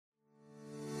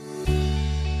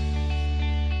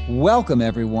Welcome,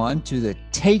 everyone, to the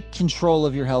Take Control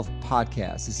of Your Health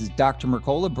podcast. This is Dr.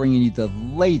 Mercola bringing you the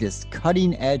latest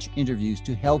cutting-edge interviews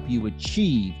to help you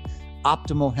achieve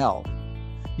optimal health.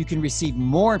 You can receive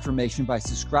more information by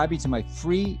subscribing to my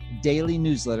free daily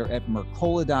newsletter at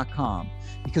Mercola.com.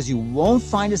 Because you won't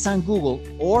find us on Google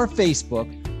or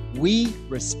Facebook, we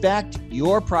respect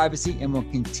your privacy and will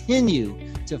continue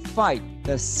to fight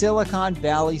the Silicon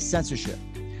Valley censorship.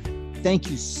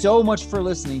 Thank you so much for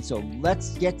listening. So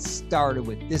let's get started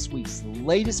with this week's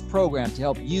latest program to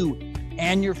help you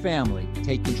and your family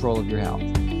take control of your health.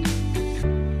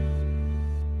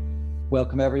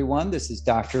 Welcome, everyone. This is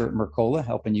Dr. Mercola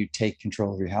helping you take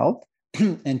control of your health.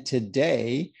 And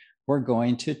today we're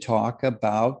going to talk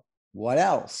about what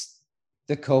else?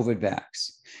 The COVID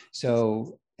vax.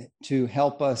 So to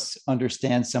help us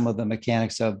understand some of the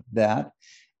mechanics of that,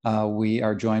 we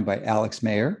are joined by Alex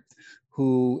Mayer,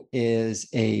 who is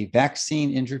a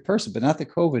vaccine injured person, but not the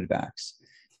COVID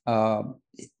vax.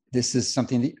 This is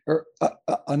something,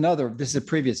 this is a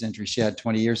previous injury she had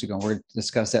 20 years ago. We're going to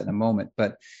discuss that in a moment,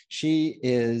 but she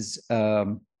is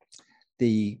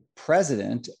the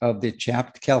president of the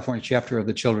California chapter of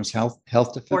the Children's Health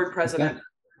Defense. Board president.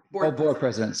 Board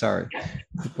president, sorry.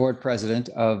 The board president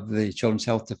of the Children's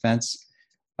Health Defense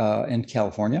in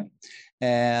California,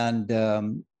 and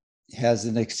has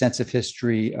an extensive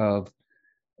history of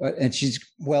and she's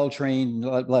well-trained.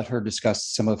 Let her discuss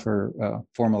some of her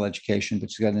formal education,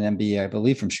 but she's got an MBA, I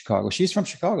believe, from Chicago. She's from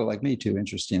Chicago, like me too,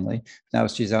 interestingly. Now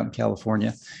she's out in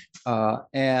California. So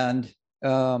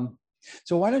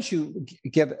why don't you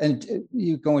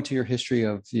you go into your history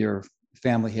of your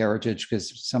family heritage,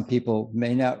 because some people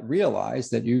may not realize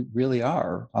that you really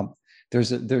are.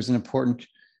 There's an important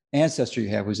ancestor you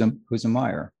have who's a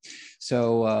Meyer.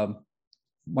 So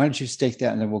why don't you stake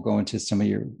that, and then we'll go into some of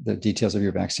the details of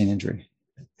your vaccine injury.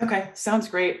 Okay, sounds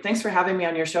great. Thanks for having me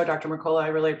on your show, Dr. Mercola. I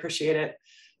really appreciate it.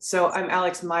 So I'm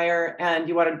Alex Mayer, and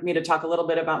you wanted me to talk a little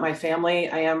bit about my family.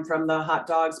 I am from the hot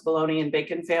dogs, bologna, and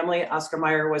bacon family. Oscar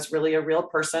Mayer was really a real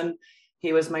person.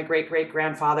 He was my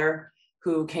great-great-grandfather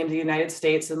who came to the United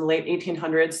States in the late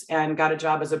 1800s and got a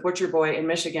job as a butcher boy in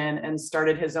Michigan and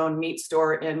started his own meat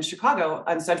store in Chicago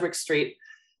on Sedgwick Street.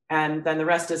 And then the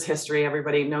rest is history.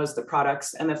 Everybody knows the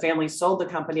products. And the family sold the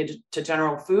company to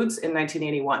General Foods in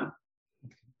 1981.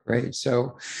 Great.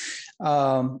 So,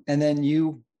 and then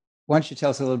why don't you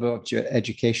tell us a little bit about your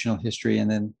educational history, and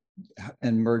then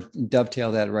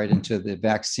dovetail that right into the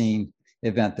vaccine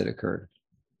event that occurred?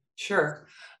 Sure.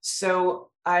 So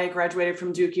I graduated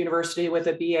from Duke University with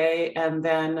a BA, and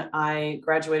then I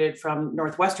graduated from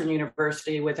Northwestern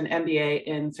University with an MBA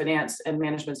in finance and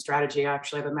management strategy. I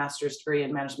actually have a master's degree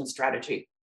in management strategy.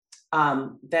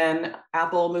 Then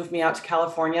Apple moved me out to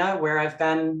California, where I've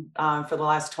been for the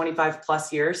last 25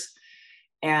 plus years.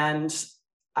 And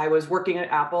I was working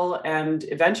at Apple, and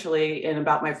eventually in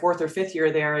about my fourth or fifth year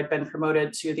there, I'd been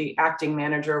promoted to the acting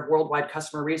manager of worldwide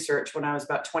customer research when I was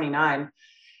about 29.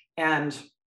 And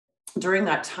during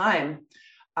that time,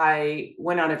 I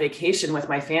went on a vacation with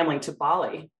my family to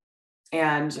Bali.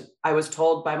 And I was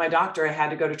told by my doctor I had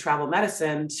to go to travel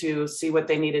medicine to see what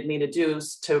they needed me to do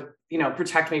to,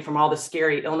 protect me from all the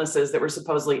scary illnesses that were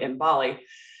supposedly in Bali.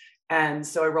 And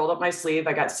so I rolled up my sleeve.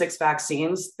 I got 6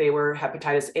 vaccines. They were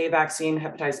hepatitis A vaccine,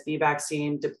 hepatitis B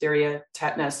vaccine, diphtheria,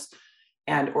 tetanus,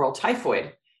 and oral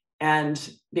typhoid. And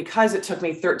because it took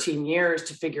me 13 years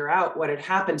to figure out what had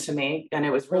happened to me, and it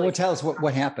was really— Well, tell us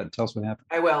what happened. Tell us what happened.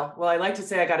 I will. Well, I like to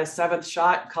say I got a 7th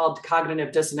shot called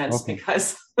cognitive dissonance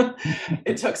because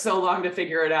it took so long to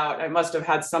figure it out. I must have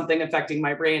had something affecting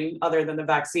my brain other than the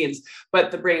vaccines. But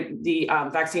the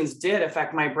vaccines did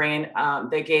affect my brain.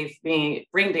 They gave me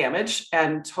brain damage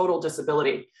and total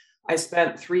disability. I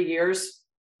spent 3 years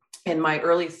in my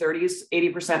early 30s,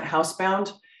 80%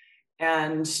 housebound.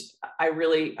 And I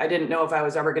didn't know if I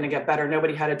was ever going to get better.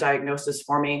 Nobody had a diagnosis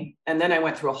for me. And then I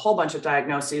went through a whole bunch of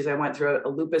diagnoses. I went through a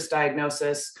lupus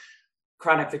diagnosis,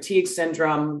 chronic fatigue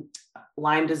syndrome,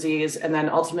 Lyme disease. And then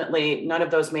ultimately, none of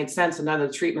those made sense, and none of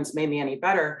the treatments made me any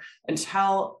better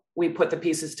until we put the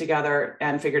pieces together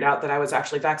and figured out that I was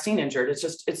actually vaccine injured.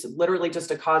 It's literally just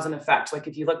a cause and effect. Like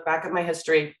if you look back at my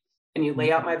history and you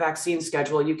lay out my vaccine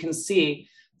schedule, you can see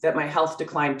that my health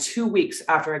declined 2 weeks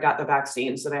after I got the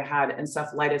vaccines, that I had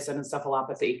encephalitis and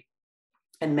encephalopathy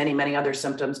and many, many other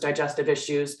symptoms, digestive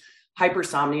issues,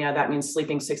 hypersomnia, that means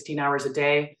sleeping 16 hours a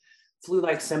day,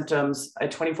 flu-like symptoms, a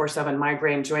 24/7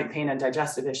 migraine, joint pain, and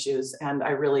digestive issues. And I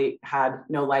really had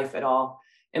no life at all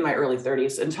in my early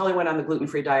 30s until I went on the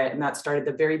gluten-free diet. And that started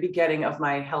the very beginning of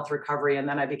my health recovery. And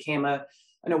then I became an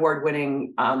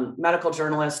award-winning medical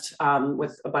journalist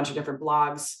with a bunch of different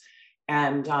blogs.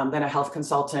 and then a health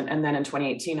consultant. And then in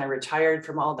 2018, I retired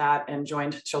from all that and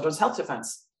joined Children's Health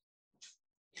Defense.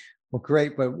 Well,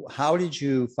 great. But how did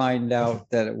you find out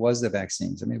that it was the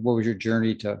vaccines? I mean, what was your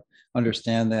journey to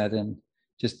understand that, and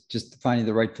just finding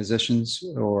the right physicians?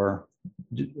 Or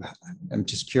I'm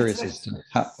just curious as to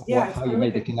how you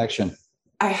made the connection.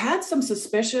 I had some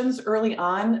suspicions early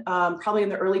on, probably in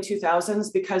the early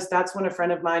 2000s, because that's when a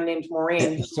friend of mine named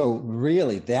Maureen. So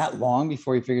really that long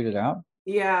before you figured it out?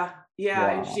 Yeah.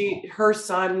 Wow. Her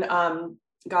son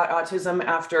got autism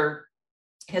after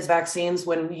his vaccines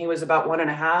when he was about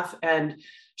 1.5. And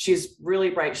she's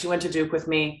really bright. She went to Duke with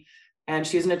me, and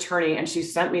she's an attorney, and she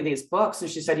sent me these books,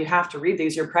 and she said, you have to read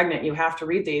these. You're pregnant. You have to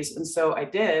read these. And so I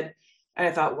did. And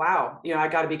I thought, wow, I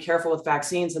got to be careful with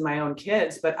vaccines and my own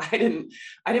kids. But I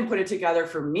didn't put it together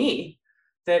for me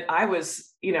that I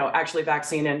was, actually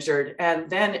vaccine injured. And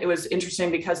then it was interesting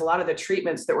because a lot of the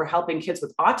treatments that were helping kids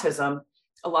with autism,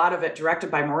 a lot of it directed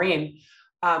by Maureen,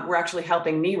 were actually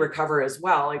helping me recover as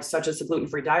well, like such as the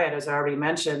gluten-free diet, as I already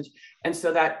mentioned. And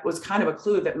so that was kind of a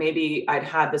clue that maybe I'd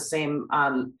had the same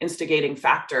instigating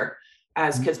factor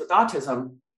as kids with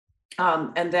autism.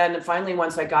 And then finally,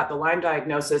 once I got the Lyme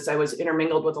diagnosis, I was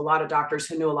intermingled with a lot of doctors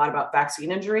who knew a lot about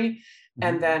vaccine injury.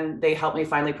 And then they helped me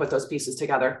finally put those pieces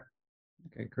together.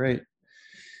 Okay, great.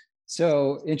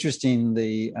 So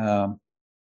interestingly,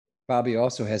 Bobby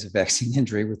also has a vaccine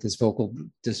injury with his vocal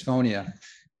dysphonia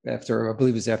after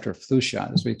a flu shot,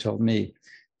 that's what he told me.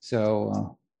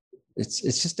 So it's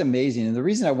just amazing. And the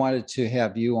reason I wanted to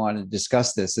have you on and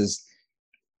discuss this is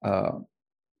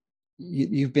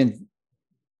you've been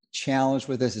challenged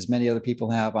with this as many other people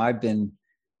have. I've been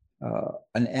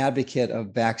an advocate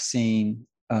of vaccine,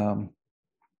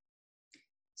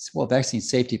 vaccine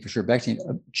safety for sure, vaccine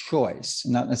choice,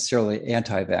 not necessarily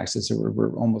anti-vaxxers.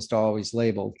 We're almost always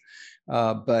labeled,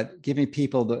 but giving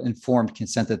people the informed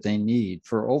consent that they need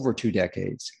for over 2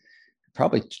 decades,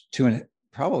 probably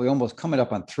almost coming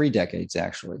up on 3 decades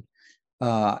actually.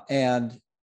 And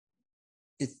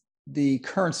the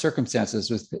current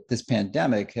circumstances with this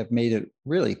pandemic have made it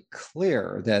really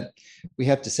clear that we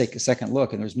have to take a second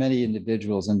look. And there's many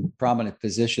individuals and prominent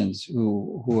physicians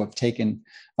who have taken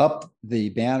up the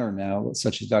banner now,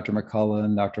 such as Dr. McCullough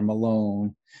and Dr.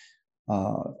 Malone,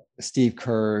 Steve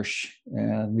Kirsch,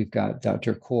 and we've got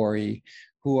Dr. Corey,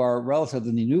 who are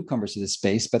relatively newcomers to this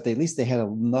space, but at least they had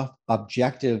enough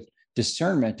objective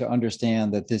discernment to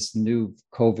understand that this new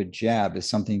COVID jab is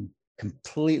something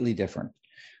completely different.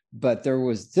 But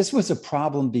this was a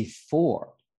problem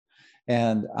before.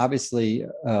 And obviously,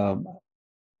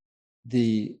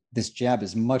 this jab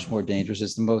is much more dangerous.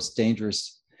 It's the most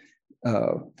dangerous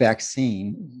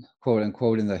vaccine, quote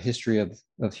unquote, in the history of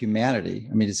humanity.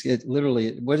 I mean, it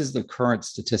literally, what is the current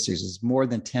statistics? It's more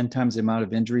than 10 times the amount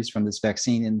of injuries from this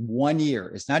vaccine in 1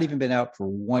 year. It's not even been out for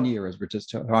 1 year, as we're just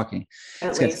talking.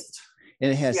 At least.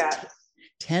 And it has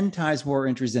 10 times more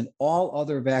injuries than all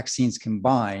other vaccines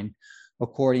combined,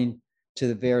 according to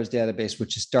the VAERS database,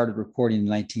 which started reporting in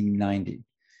 1990.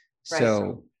 Right.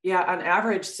 So on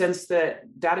average, since the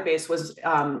database was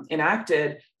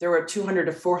enacted, there were 200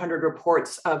 to 400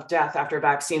 reports of death after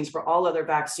vaccines for all other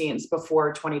vaccines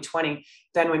before 2020.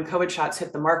 Then when COVID shots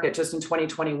hit the market just in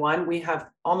 2021, we have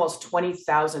almost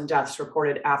 20,000 deaths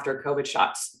reported after COVID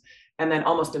shots, and then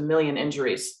almost 1 million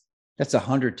injuries. That's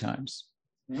 100 times.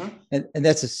 Mm-hmm. And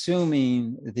that's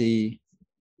assuming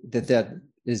that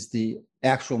is the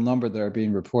actual number that are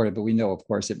being reported. But we know, of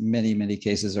course, that many, many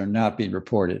cases are not being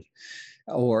reported,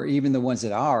 or even the ones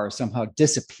that are somehow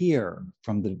disappear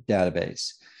from the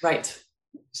database. Right.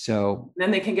 So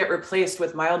then they can get replaced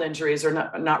with mild injuries or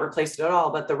not replaced at all,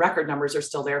 but the record numbers are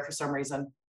still there for some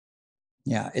reason.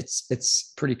 Yeah,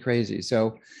 it's pretty crazy.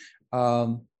 So,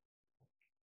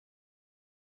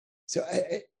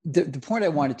 the point I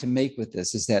wanted to make with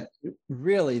this is that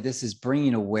really this is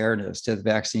bringing awareness to the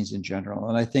vaccines in general.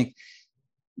 And I think,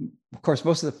 of course,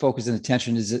 most of the focus and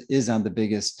attention is on the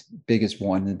biggest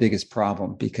one, the biggest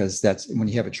problem, because that's when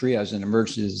you have a triage and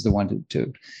emergency is the one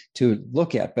to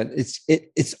look at. But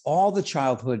it's all the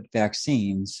childhood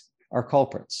vaccines are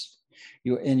culprits.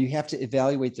 You have to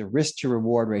evaluate the risk to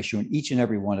reward ratio in each and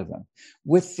every one of them.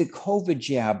 With the COVID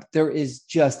jab, there is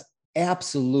just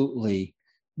absolutely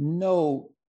no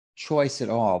choice at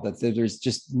all, that there's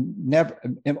just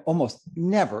almost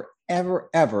never,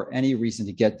 ever any reason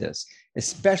to get this,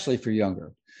 especially for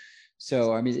younger.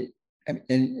 So, I mean, and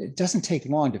it doesn't take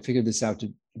long to figure this out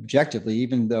objectively,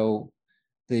 even though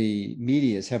the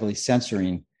media is heavily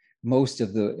censoring most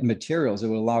of the materials that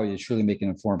would allow you to truly make an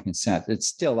informed consent. It's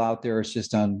still out there. It's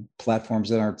just on platforms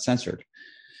that aren't censored.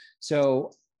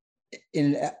 So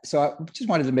I just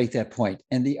wanted to make that point.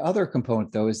 And the other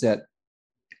component, though, is that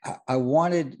I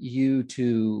wanted you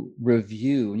to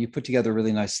review, and you put together a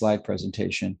really nice slide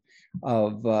presentation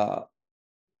of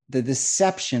the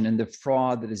deception and the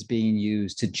fraud that is being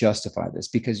used to justify this,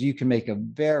 because you can make a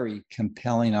very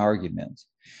compelling argument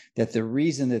that the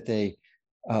reason that they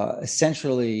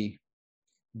essentially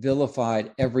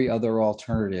vilified every other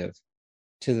alternative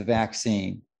to the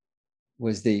vaccine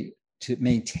was to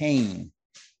maintain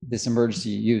this emergency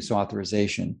use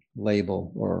authorization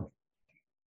label, or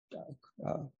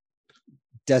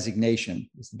designation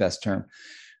is the best term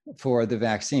for the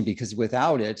vaccine, because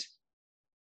without it,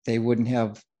 they wouldn't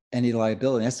have any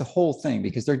liability. That's the whole thing,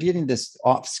 because they're getting this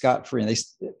off scot-free,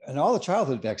 and all the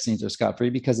childhood vaccines are scot-free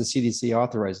because the CDC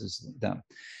authorizes them.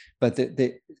 But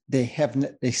I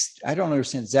don't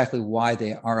understand exactly why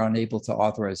they are unable to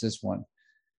authorize this one,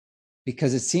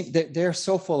 because it seems that they're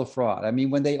so full of fraud. I mean,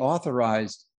 when they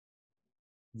authorized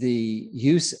the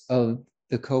use of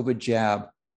the COVID jab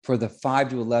for the 5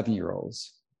 to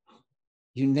 11-year-olds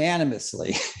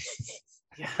unanimously,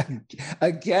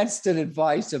 against an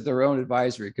advice of their own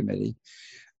advisory committee,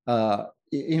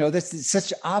 that's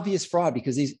such obvious fraud,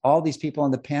 because all these people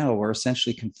on the panel were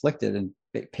essentially conflicted and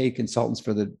paid consultants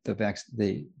for the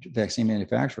vaccine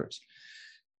manufacturers.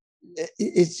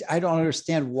 I don't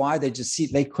understand why they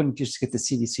couldn't just get the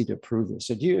CDC to approve this.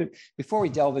 So before we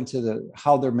delve into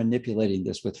how they're manipulating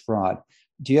this with fraud,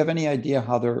 do you have any idea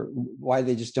why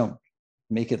they just don't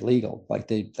make it legal, like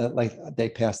they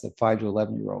passed the 5 to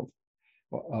 11-year-old?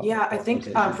 I think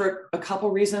for a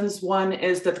couple reasons. One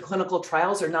is that the clinical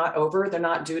trials are not over. They're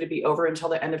not due to be over until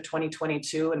the end of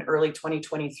 2022 and early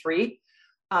 2023.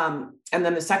 And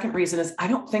then the second reason is I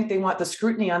don't think they want the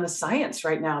scrutiny on the science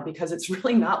right now, because it's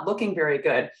really not looking very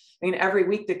good. I mean, every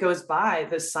week that goes by,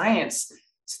 the science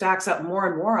stacks up more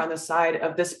and more on the side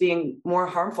of this being more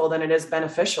harmful than it is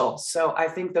beneficial. So I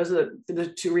think those are the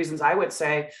two reasons I would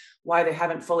say why they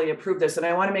haven't fully approved this. And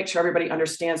I want to make sure everybody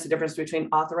understands the difference between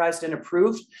authorized and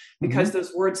approved, because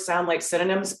those words sound like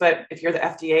synonyms, but if you're the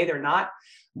FDA, they're not.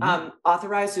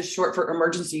 Authorized is short for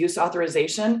emergency use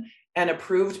authorization, and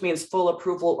approved means full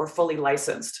approval or fully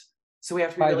licensed. So we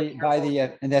have to be really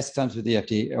careful. And that's done through the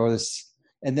FDA or this.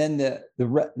 And then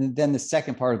the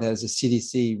second part of that is the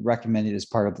CDC recommended as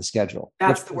part of the schedule.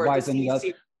 That's the word. The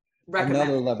CDC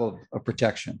another level of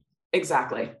protection.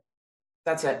 Exactly.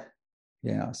 That's it.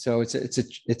 Yeah. So it's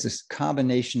a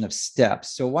combination of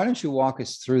steps. So why don't you walk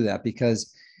us through that?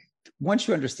 Because once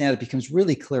you understand, it becomes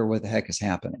really clear what the heck is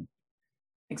happening.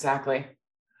 Exactly.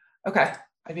 Okay.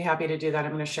 I'd be happy to do that.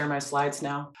 I'm going to share my slides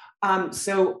now.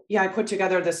 I put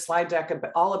together this slide deck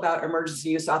all about emergency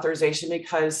use authorization,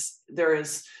 because there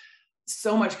is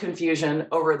so much confusion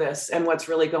over this and what's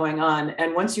really going on.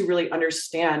 And once you really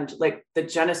understand like the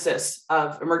genesis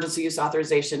of emergency use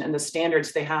authorization and the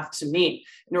standards they have to meet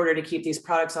in order to keep these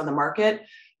products on the market,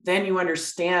 then you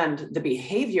understand the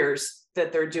behaviors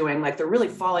that they're doing. Like they're really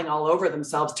falling all over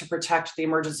themselves to protect the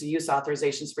emergency use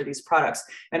authorizations for these products,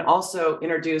 and also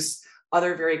introduce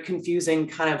other very confusing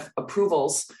kind of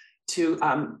approvals to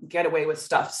get away with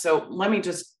stuff. So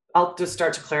I'll just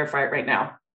start to clarify it right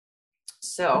now.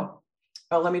 So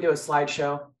let me do a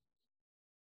slideshow.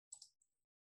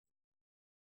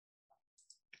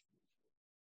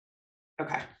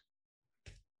 Okay.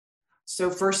 So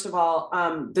first of all,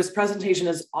 this presentation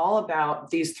is all about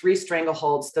these 3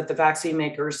 strangleholds that the vaccine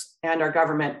makers and our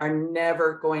government are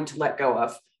never going to let go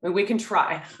of. I mean, we can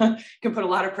try, can put a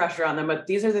lot of pressure on them, but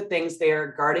these are the things they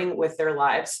are guarding with their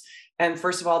lives. And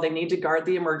first of all, they need to guard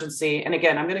the emergency. And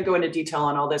again, I'm going to go into detail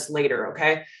on all this later,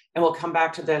 okay? And we'll come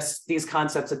back to these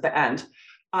concepts at the end.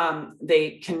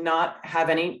 They cannot have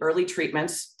any early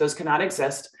treatments. Those cannot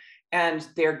exist. And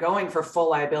they're going for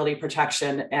full liability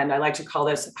protection. And I like to call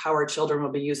this how our children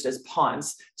will be used as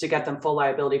pawns to get them full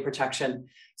liability protection.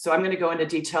 So I'm going to go into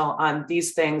detail on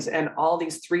these things, and all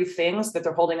these 3 things that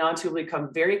they're holding on to will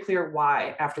become very clear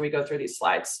why after we go through these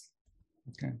slides.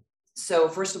 Okay. So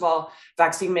first of all,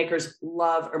 vaccine makers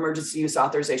love emergency use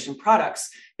authorization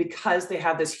products because they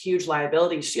have this huge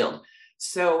liability shield.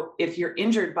 So if you're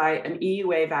injured by an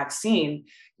EUA vaccine,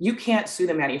 you can't sue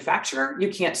the manufacturer, you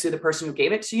can't sue the person who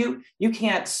gave it to you, you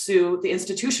can't sue the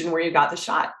institution where you got the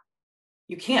shot.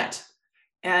 You can't.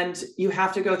 And you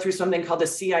have to go through something called the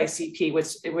CICP,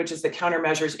 which is the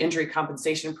Countermeasures Injury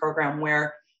Compensation Program,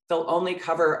 where they'll only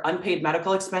cover unpaid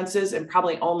medical expenses and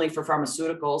probably only for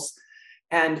pharmaceuticals,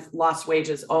 and lost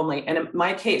wages only. And in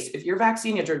my case, if you're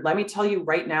vaccine injured, let me tell you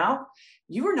right now,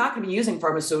 you are not going to be using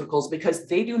pharmaceuticals because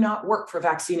they do not work for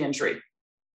vaccine injury.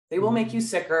 They will make you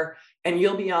sicker, and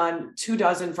you'll be on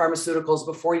 24 pharmaceuticals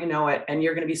before you know it, and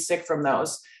you're going to be sick from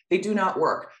those They do not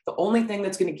work. The only thing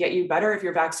that's going to get you better if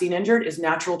you're vaccine injured is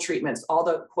natural treatments. All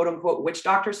the quote unquote witch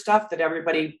doctor stuff that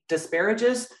everybody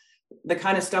disparages, the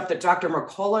kind of stuff that Dr.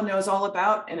 Mercola knows all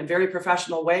about in a very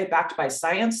professional way, backed by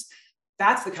science.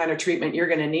 That's the kind of treatment you're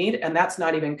going to need. And that's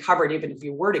not even covered, even if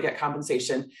you were to get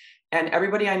compensation. And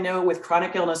everybody I know with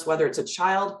chronic illness, whether it's a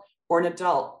child or an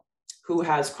adult who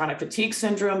has chronic fatigue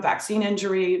syndrome, vaccine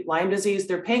injury, Lyme disease,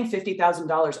 they're paying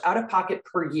 $50,000 out of pocket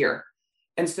per year.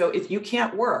 And so if you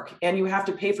can't work and you have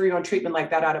to pay for your own treatment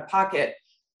like that out of pocket,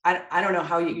 I don't know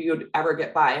how you'd ever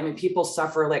get by. I mean, people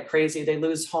suffer like crazy. They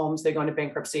lose homes, they go into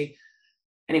bankruptcy.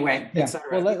 Anyway, yeah.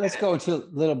 Well, let's go into a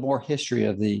little more history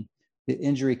of the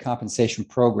injury compensation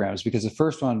programs, because the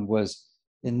first one was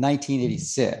in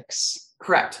 1986.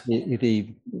 Correct.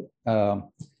 It's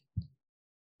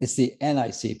the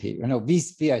NICP, or no,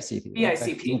 VICP.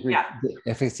 VICP, yeah.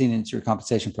 Vaccine Injury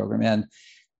Compensation Program. And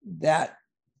that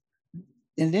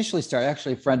initially started,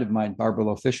 actually a friend of mine, Barbara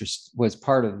Lowe Fisher, was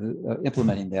part of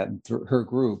implementing that, and through her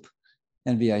group,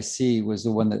 NVIC was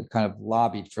the one that kind of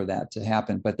lobbied for that to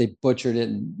happen, but they butchered it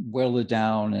and whittled it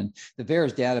down. And the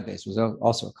VAERS database was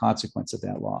also a consequence of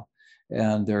that law.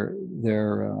 And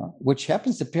which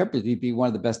happens to be one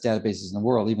of the best databases in the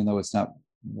world, even though it's not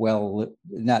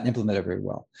implemented very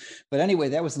well. But anyway,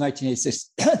 that was 1986,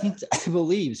 I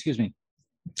believe,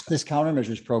 this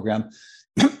countermeasures program.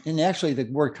 And actually the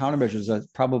word countermeasures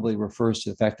probably refers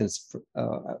to the fact that it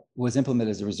was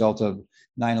implemented as a result of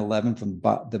 9/11 from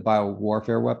the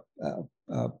biowarfare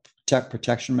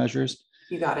protection measures.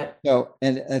 You got it. So,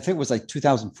 and I think it was like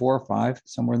 2004 or 5,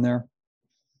 somewhere in there.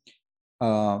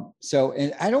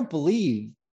 And I don't believe,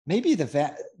 maybe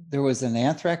there was an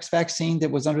anthrax vaccine that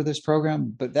was under this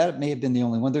program, but that may have been the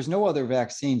only one. There's no other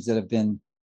vaccines that have been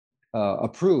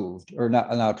approved or not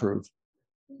approved,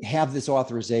 have this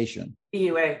authorization.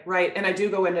 EUA, right. And I do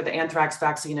go into the anthrax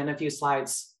vaccine in a few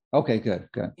slides. Okay, good.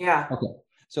 Yeah. Okay.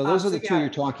 So those are the two you're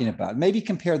talking about. Maybe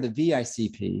compare the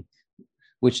VICP,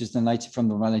 which is from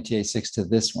the 1986 to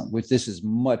this one, which this is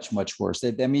much, much worse.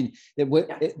 They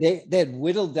had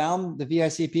whittled down the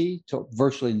VICP to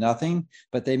virtually nothing,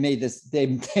 but they made this,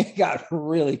 they got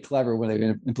really clever when they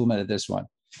implemented this one.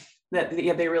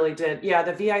 Yeah, they really did. Yeah,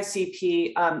 the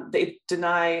VICP, they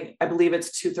deny, I believe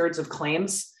it's 2/3 of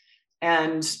claims.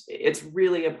 And it's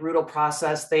really a brutal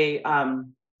process. They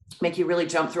make you really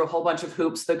jump through a whole bunch of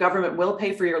hoops. The government will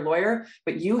pay for your lawyer,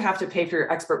 but you have to pay for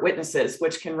your expert witnesses,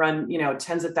 which can run,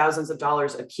 tens of thousands of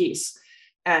dollars a piece.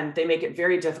 And they make it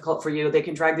very difficult for you. They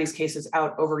can drag these cases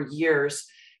out over years.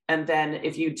 And then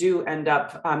if you do end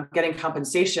up getting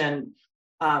compensation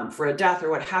for a death or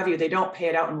what have you, they don't pay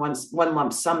it out in one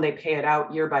lump sum. They pay it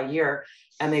out year by year.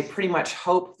 And they pretty much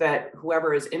hope that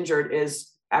whoever is injured is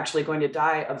actually going to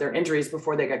die of their injuries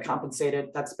before they get compensated.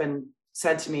 That's been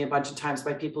said to me a bunch of times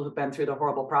by people who've been through the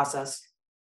horrible process.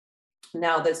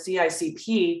 Now the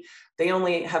CICP, they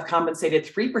only have compensated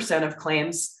 3% of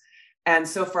claims. And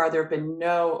so far there have been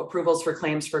no approvals for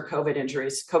claims for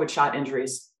COVID shot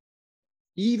injuries.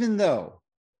 Even though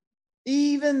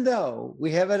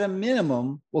we have at a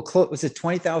minimum, was it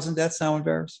 20,000 deaths now in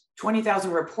VAERS? 20,000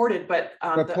 reported, but the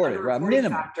underreporting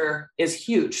factor is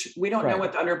huge. We don't know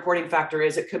what the underreporting factor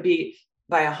is. It could be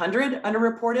by 100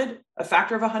 underreported, a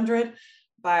factor of 100,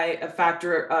 by a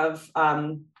factor of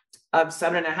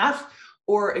 7.5,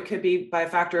 or it could be by a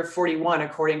factor of 41,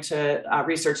 according to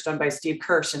research done by Steve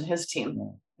Kirsch and his team.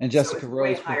 Yeah. And Jessica Rose,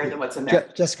 way higher than what's in there.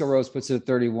 Jessica Rose puts it at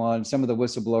 31. Some of the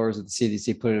whistleblowers at the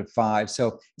CDC put it at 5.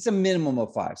 So it's a minimum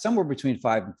of 5, somewhere between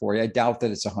 5 and 40. I doubt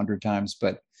that it's 100 times,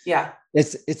 but yeah,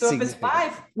 it's so if it's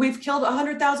 5, we've killed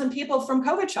 100,000 people from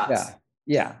COVID shots.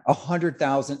 Yeah,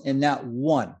 100,000, and not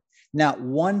one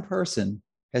person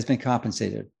has been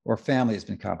compensated or family has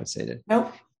been compensated.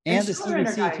 Nope. And the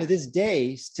CDC to this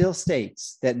day still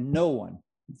states that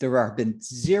there have been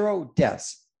 0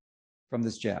 deaths from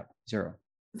this jab. 0.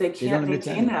 They can't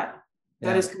maintain that.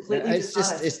 That is completely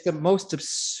dishonest. It's the most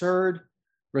absurd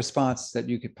response that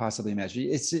you could possibly imagine.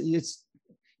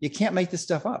 You can't make this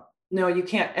stuff up. No, you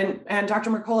can't. And Dr.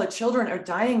 Mercola, children are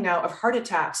dying now of heart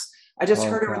attacks. I just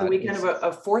heard over the weekend of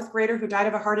a 4th grader who died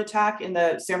of a heart attack in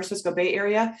the San Francisco Bay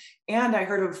Area. And I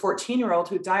heard of a 14-year-old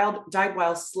who died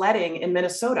while sledding in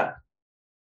Minnesota.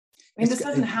 I mean, this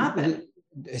doesn't happen.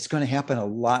 It's going to happen a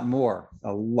lot more.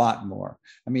 I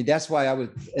mean, that's why I was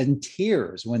in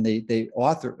tears when they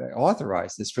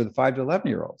authorized this for the 5 to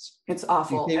 11-year-olds. It's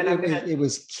awful. It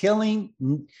was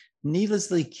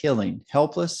needlessly killing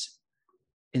helpless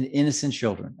and innocent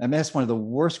children. I mean, that's one of the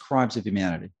worst crimes of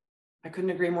humanity. I couldn't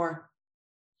agree more.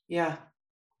 Yeah.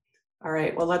 All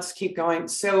right, well, let's keep going.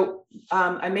 So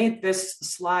I made this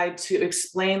slide to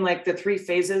explain like the three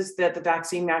phases that the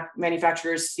vaccine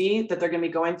manufacturers see that they're going to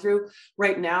be going through.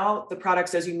 Right now, the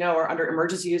products, as you know, are under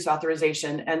emergency use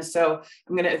authorization. And so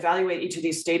I'm going to evaluate each of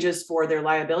these stages for their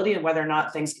liability and whether or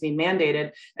not things can be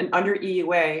mandated. And under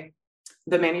EUA,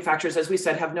 the manufacturers, as we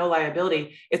said, have no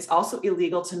liability. It's also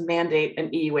illegal to mandate an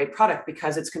EUA product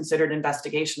because it's considered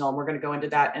investigational. And we're going to go into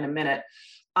that in a minute.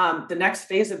 The next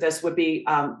phase of this would be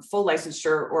full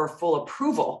licensure or full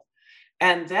approval.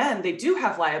 And then they do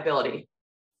have liability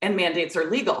and mandates are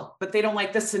legal, but they don't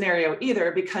like this scenario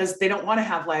either because they don't want to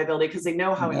have liability because they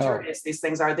know how injurious these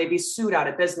things are. They'd be sued out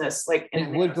of business. Like it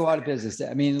would go out of business.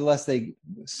 I mean, unless they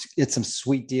get some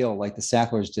sweet deal like the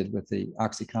Sacklers did with the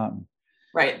OxyContin.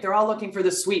 Right. They're all looking for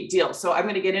the sweet deal. So I'm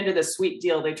going to get into the sweet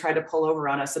deal they try to pull over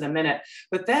on us in a minute.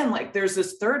 But then like there's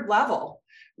this third level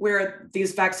where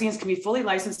these vaccines can be fully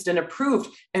licensed and approved.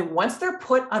 And once they're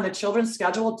put on the children's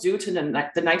schedule due to the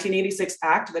 1986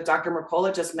 Act that Dr.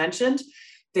 Mercola just mentioned,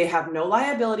 they have no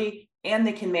liability and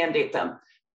they can mandate them.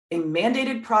 A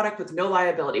mandated product with no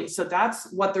liability. So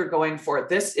that's what they're going for.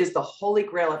 This is the holy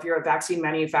grail. If you're a vaccine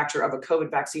manufacturer of a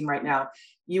COVID vaccine right now,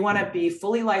 you want to be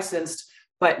fully licensed,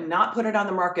 but not put it on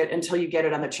the market until you get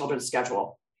it on the children's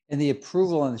schedule. And the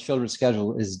approval on the children's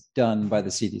schedule is done by the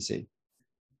CDC.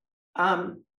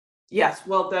 Yes.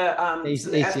 Well, the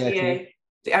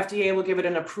FDA will give it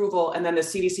an approval, and then the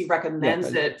CDC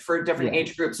recommends it for different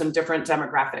age groups and different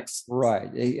demographics.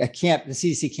 Right. The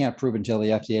CDC can't approve until the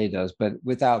FDA does, but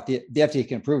without the FDA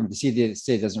can approve them. The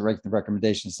CDC doesn't make the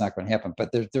recommendation. It's not going to happen, but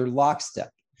they're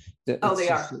lockstep. They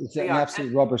are.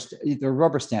 They're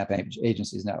rubber stamp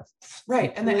agencies now.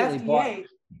 Right. And the FDA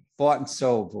bought and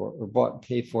sold or bought and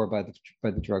paid for by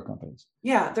the drug companies.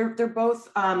 Yeah, they're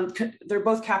both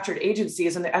captured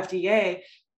agencies, and the FDA,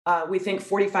 we think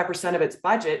 45% of its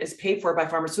budget is paid for by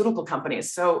pharmaceutical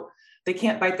companies. So they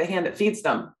can't bite the hand that feeds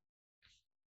them.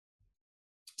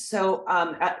 So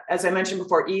as I mentioned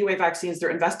before, EUA vaccines,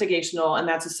 they're investigational, and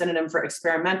that's a synonym for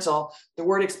experimental. The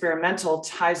word experimental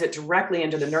ties it directly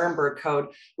into the Nuremberg Code,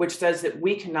 which says that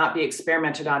we cannot be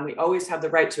experimented on. We always have the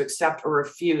right to accept or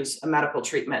refuse a medical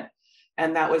treatment.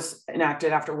 And that was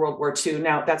enacted after World War II.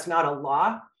 Now, that's not a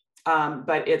law,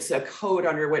 but it's a code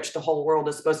under which the whole world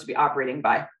is supposed to be operating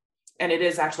by. And it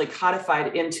is actually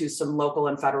codified into some local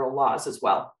and federal laws as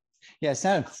well. Yeah, it's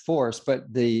not enforced, but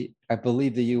I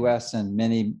believe the U.S.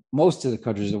 and most of the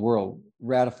countries of the world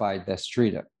ratified this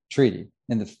treaty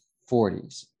in the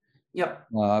 40s. Yep.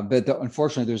 But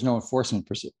unfortunately, there's no enforcement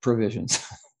provisions.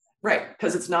 Right,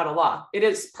 because it's not a law. It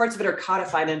is, parts of it are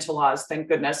codified into laws, thank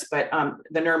goodness, but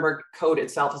the Nuremberg Code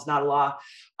itself is not a law.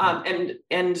 And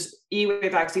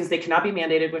EUA vaccines, they cannot be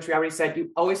mandated, which we already said.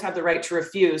 You always have the right to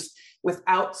refuse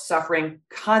without suffering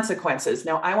consequences.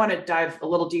 Now, I want to dive a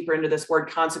little deeper into this word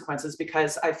consequences,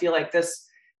 because I feel like this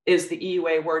is the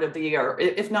EUA word of the year,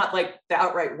 if not like the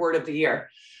outright word of the year.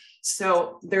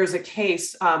 So there's a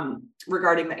case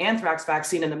regarding the anthrax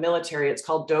vaccine in the military. It's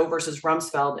called Doe versus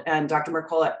Rumsfeld. And Dr.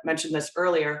 Mercola mentioned this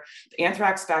earlier. The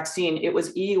anthrax vaccine, it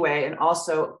was EUA and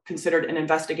also considered an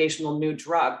investigational new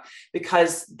drug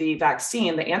because the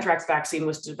anthrax vaccine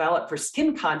was developed for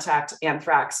skin contact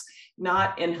anthrax,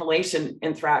 not inhalation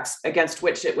anthrax, against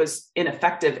which it was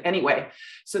ineffective anyway.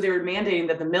 So they were mandating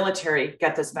that the military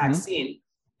get this vaccine.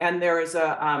 Mm-hmm. And there is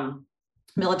a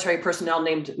military personnel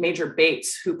named Major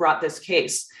Bates who brought this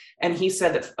case. And he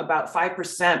said that about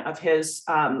 5% of his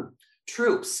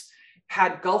troops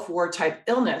had Gulf War type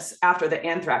illness after the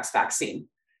anthrax vaccine.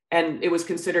 And it was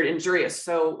considered injurious.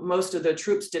 So most of the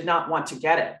troops did not want to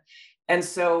get it. And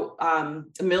so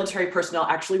the military personnel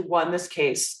actually won this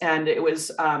case. And it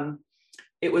was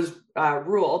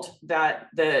ruled that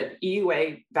the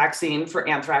EUA vaccine for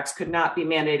anthrax could not be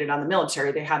mandated on the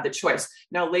military. They had the choice.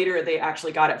 Now, later, they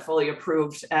actually got it fully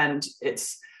approved, and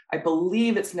I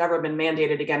believe it's never been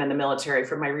mandated again in the military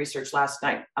from my research last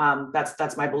night.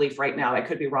 That's my belief right now. I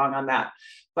could be wrong on that,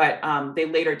 but they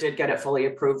later did get it fully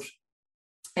approved.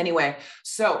 Anyway,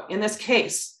 so in this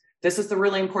case, this is the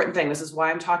really important thing. This is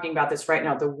why I'm talking about this right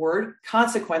now. The word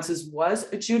consequences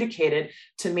was adjudicated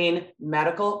to mean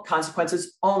medical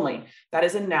consequences only. That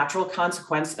is a natural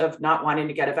consequence of not wanting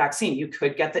to get a vaccine. You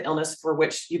could get the illness for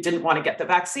which you didn't want to get the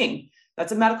vaccine.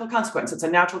 That's a medical consequence. It's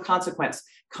a natural consequence.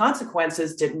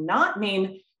 Consequences did not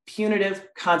mean punitive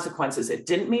consequences. It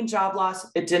didn't mean job loss.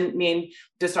 It didn't mean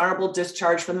dishonorable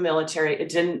discharge from the military. It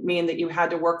didn't mean that you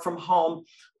had to work from home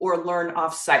or learn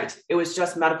off-site. It was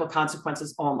just medical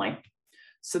consequences only.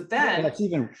 So then that's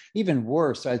even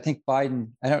worse. I think Biden,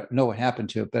 I don't know what happened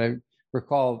to it, but I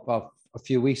recall about a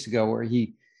few weeks ago where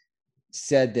he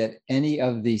said that any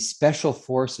of the special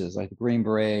forces like the Green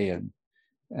Beret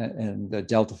and the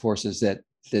Delta forces that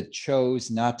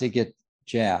chose not to get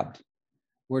jabbed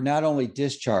were not only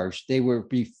discharged, they would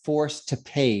be forced to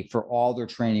pay for all their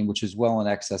training, which is well in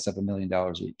excess of $1 million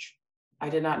each. I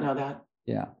did not know that.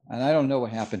 Yeah. And I don't know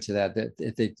what happened to that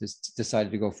if they just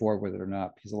decided to go forward with it or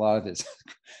not, because a lot of this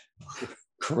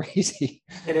crazy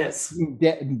It is.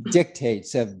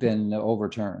 dictates have been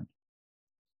overturned.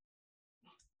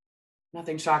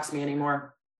 Nothing shocks me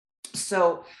anymore.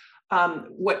 So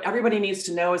what everybody needs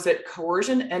to know is that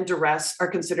coercion and duress are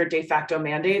considered de facto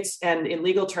mandates. And in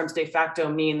legal terms, de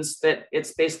facto means that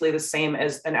it's basically the same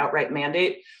as an outright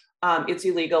mandate. It's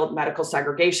illegal. Medical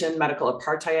segregation, medical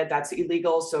apartheid, that's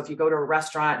illegal. So if you go to a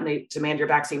restaurant and they demand your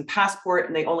vaccine passport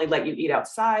and they only let you eat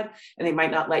outside and they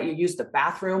might not let you use the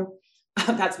bathroom,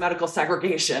 that's medical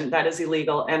segregation. That is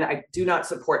illegal. And I do not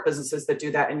support businesses that do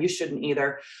that. And you shouldn't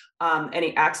either.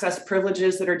 Any access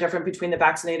privileges that are different between the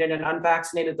vaccinated and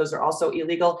unvaccinated, those are also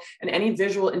illegal. And any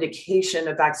visual indication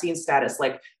of vaccine status,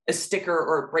 like a sticker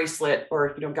or a bracelet,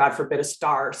 or, God forbid, a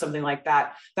star or something like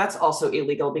that, that's also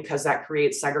illegal because that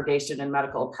creates segregation and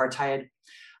medical apartheid.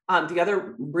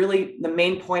 The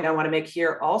main point I want to make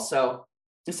here also,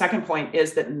 the second point,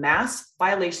 is that mass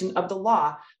violation of the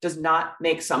law does not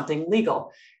make something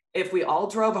legal. If we all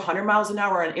drove 100 miles an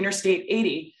hour on Interstate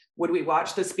 80, would we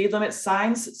watch the speed limit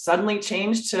signs suddenly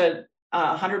change to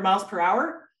 100 miles per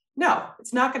hour? No,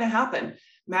 it's not going to happen.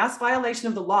 Mass violation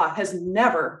of the law has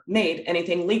never made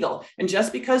anything legal. And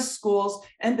just because schools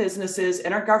and businesses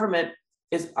and our government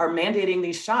are mandating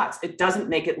these shots, it doesn't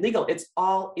make it legal. It's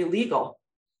all illegal.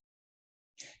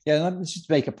 Yeah, let me just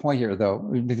make a point here, though.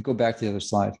 We need to go back to the other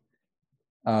slide.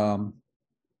 Oh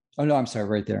no, I'm sorry,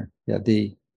 right there. Yeah,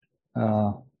 the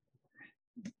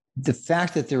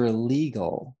fact that they're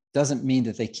illegal doesn't mean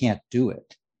that they can't do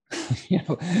it.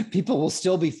 People will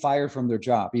still be fired from their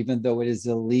job, even though it is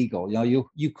illegal.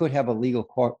 You could have a legal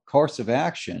course of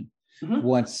action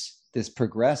once this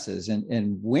progresses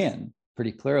and win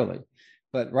pretty clearly.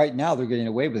 But right now they're getting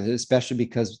away with it, especially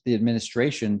because the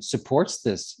administration supports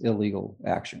this illegal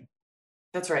action.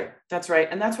 That's right. That's right.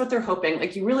 And that's what they're hoping.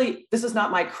 This is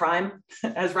not my crime,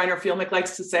 as Reiner Fielmick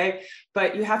likes to say,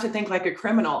 but you have to think like a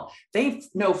criminal. They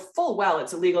know full well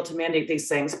it's illegal to mandate these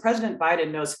things. President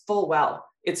Biden knows full well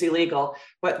it's illegal.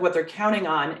 But what they're counting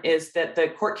on is that the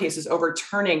court cases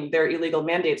overturning their illegal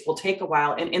mandates will take a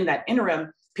while. And in that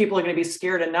interim, people are going to be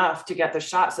scared enough to get the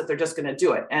shots that they're just going to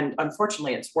do it. And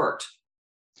unfortunately, it's worked.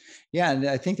 Yeah. And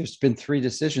I think there's been 3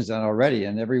 decisions on already,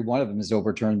 and every one of them has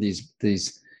overturned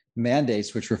these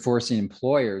mandates, which were forcing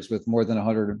employers with more than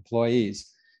 100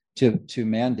 employees to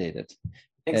mandate it.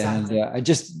 Exactly. And I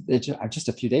just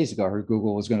a few days ago heard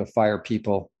Google was going to fire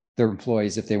their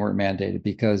employees if they weren't mandated,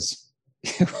 because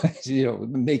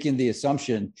making the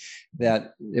assumption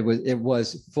that it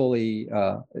was fully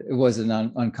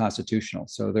unconstitutional.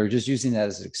 So they're just using that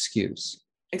as an excuse.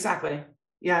 Exactly.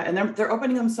 Yeah. And they're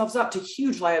opening themselves up to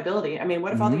huge liability. I mean,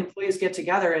 what if all the employees get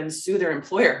together and sue their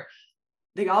employer?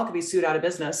 They all could be sued out of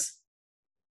business.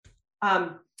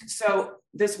 So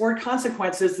this word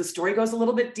consequences, the story goes a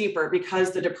little bit deeper,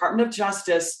 because the Department of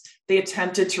Justice, they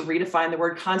attempted to redefine the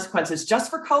word consequences just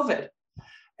for COVID.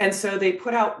 And so they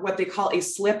put out what they call a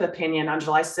slip opinion on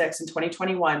July 6th in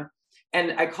 2021.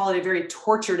 And I call it a very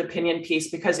tortured opinion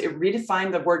piece, because it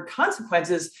redefined the word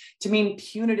consequences to mean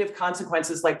punitive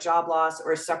consequences like job loss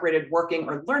or a separated working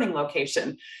or learning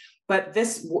location. But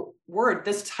this word,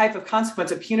 this type of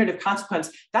consequence, a punitive consequence,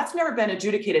 that's never been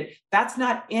adjudicated. That's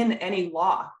not in any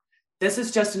law. This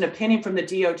is just an opinion from the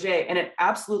DOJ, and it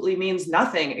absolutely means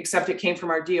nothing, except it came from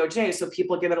our DOJ, so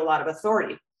people give it a lot of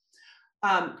authority.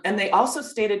 And they also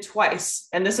stated twice,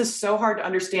 and this is so hard to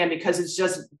understand because it's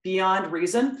just beyond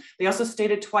reason. They also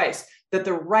stated twice that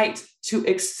the right to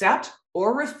accept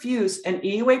or refuse an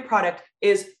EUA product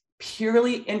is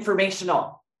purely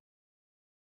informational.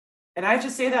 And I have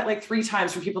to say that like 3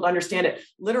 times for people to understand it.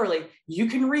 Literally, you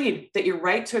can read that your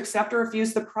right to accept or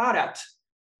refuse the product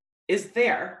is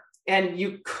there, and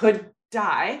you could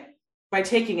die by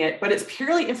taking it, but it's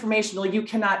purely informational. You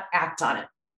cannot act on it.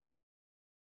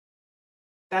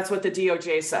 That's what the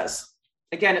DOJ says.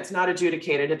 Again, it's not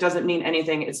adjudicated. It doesn't mean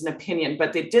anything. It's an opinion,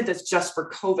 but they did this just for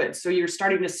COVID. So you're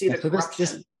starting to see the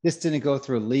corruption. This didn't go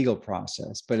through a legal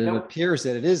process, but it appears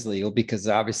that it is legal, because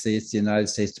obviously it's the United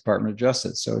States Department of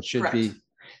Justice. So it should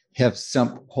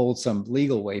hold some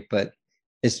legal weight, but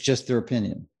it's just their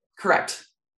opinion. Correct.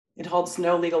 It holds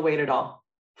no legal weight at all.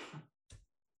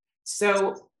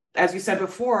 So as you said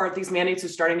before, these mandates are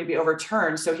starting to be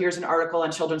overturned. So here's an article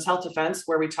on Children's Health Defense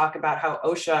where we talk about how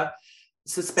OSHA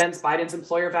suspends Biden's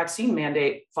employer vaccine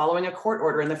mandate following a court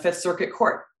order in the Fifth Circuit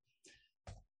Court.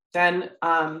 Then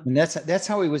and that's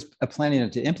how he was planning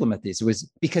to implement these. It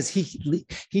was because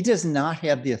he does not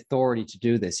have the authority to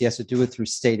do this. He has to do it through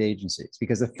state agencies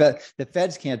because the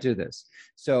feds can't do this.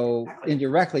 So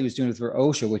indirectly, he was doing it through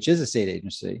OSHA, which is a state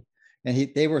agency, and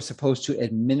they were supposed to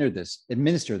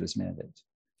administer this mandate.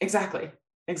 Exactly.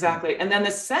 And then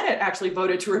the Senate actually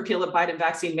voted to repeal the Biden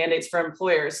vaccine mandates for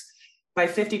employers by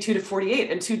 52 to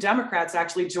 48, and 2 Democrats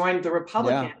actually joined the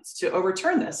Republicans to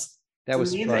overturn this. That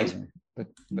was surprising, but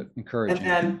encouraging. And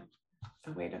then,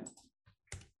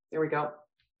 there we go.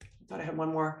 I thought I had one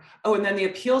more. Oh, and then the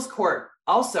appeals court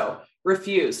also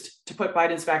refused to put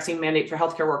Biden's vaccine mandate for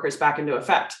healthcare workers back into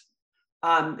effect.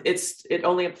 The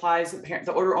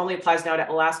order only applies now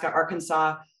to Alaska,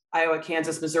 Arkansas, Iowa,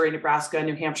 Kansas, Missouri, Nebraska,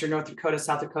 New Hampshire, North Dakota,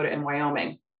 South Dakota, and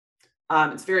Wyoming.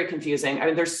 It's very confusing. I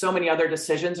mean, there's so many other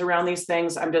decisions around these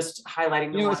things. I'm just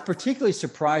highlighting. It's particularly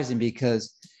surprising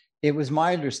because it was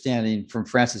my understanding from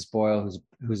Francis Boyle,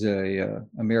 who's a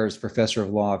emeritus professor of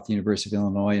law at the University of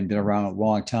Illinois and been around a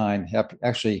long time,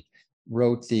 actually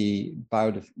wrote the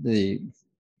bioweapon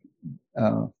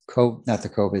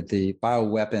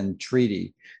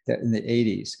treaty that in the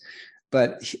 80s.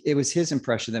 But it was his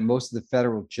impression that most of the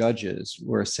federal judges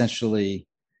were essentially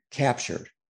captured,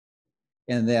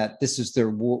 and that this is their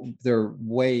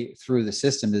way through the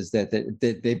system, is that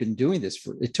they've been doing this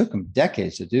it took them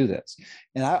decades to do this.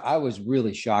 And I was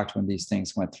really shocked when these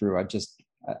things went through.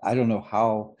 I don't know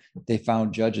how they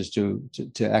found judges to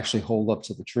actually hold up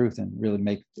to the truth and really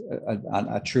make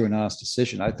a true and honest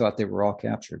decision. I thought they were all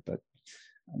captured, but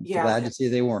I'm glad to see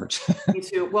they weren't. Me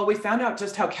too. Well, we found out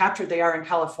just how captured they are in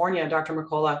California, Dr.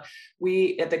 Mercola.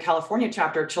 We, at the California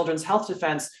chapter of Children's Health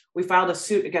Defense, we filed a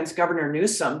suit against Governor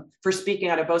Newsom for speaking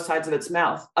out of both sides of his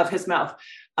mouth.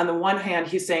 On the one hand,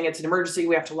 he's saying it's an emergency,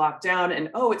 we have to lock down, and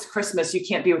it's Christmas, you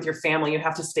can't be with your family, you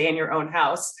have to stay in your own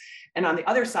house. And on the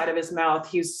other side of his mouth,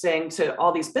 he's saying to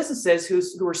all these businesses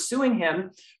who are suing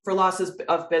him for losses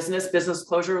of business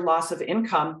closure, loss of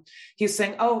income, he's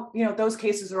saying, those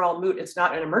cases are all moot. It's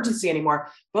not an emergency anymore.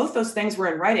 Both those things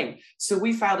were in writing. So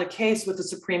we filed a case with the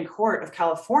Supreme Court of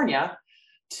California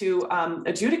to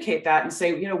adjudicate that and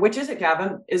say, which is it,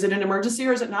 Gavin? Is it an emergency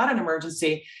or is it not an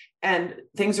emergency? And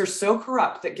things are so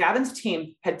corrupt that Gavin's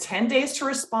team had 10 days to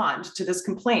respond to this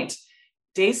complaint.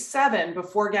 Day 7,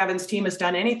 before Gavin's team has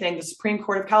done anything, the Supreme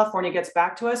Court of California gets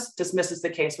back to us, dismisses the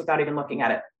case without even looking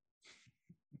at it.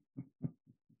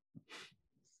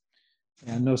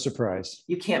 Yeah, no surprise.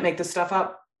 You can't make this stuff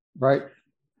up. Right.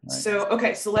 So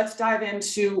let's dive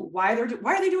into why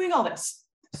are they doing all this?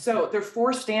 So there are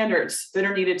 4 standards that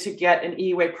are needed to get an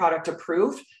EUA product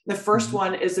approved. The first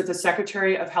one is that the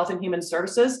Secretary of Health and Human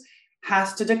Services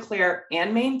has to declare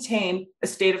and maintain a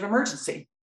state of emergency.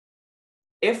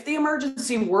 If the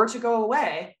emergency were to go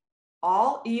away,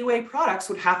 all EUA products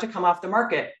would have to come off the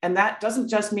market. And that doesn't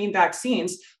just mean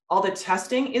vaccines. All the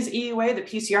testing is EUA, the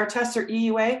PCR tests are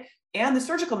EUA, and the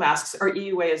surgical masks are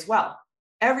EUA as well.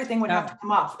 Everything would have to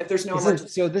come off if there's no emergency.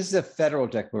 So this is a federal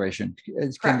declaration.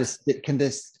 Can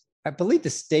this, I believe the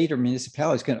state or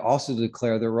municipalities can also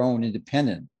declare their own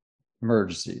independent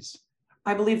emergencies.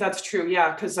 I believe that's true.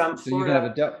 Yeah. Because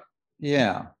Florida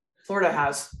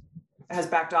has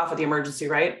backed off of the emergency,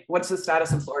 right? What's the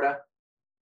status in Florida?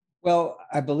 Well,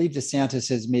 I believe DeSantis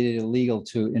has made it illegal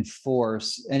to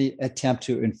enforce any attempt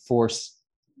to enforce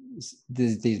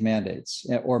these mandates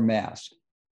or masks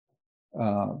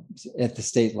at the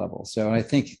state level. So I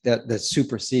think that's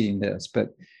superseding this,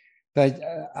 but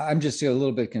I'm just a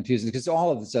little bit confused because all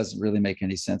of this doesn't really make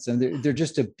any sense, and they're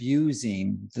just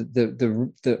abusing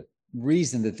the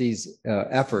reason that these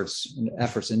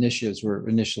initiatives were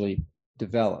initially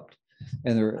developed.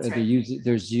 And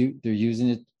they're using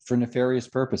it for nefarious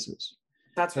purposes.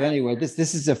 That's right. But anyway,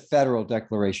 this is a federal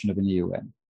declaration of an EUA.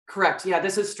 Correct. Yeah,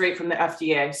 this is straight from the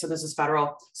FDA. So this is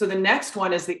federal. So the next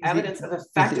one is the evidence of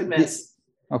effectiveness.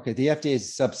 The FDA is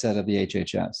a subset of the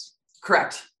HHS.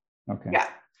 Correct. Okay. Yeah.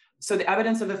 So the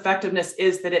evidence of effectiveness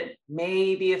is that it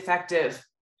may be effective.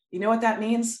 You know what that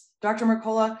means, Dr.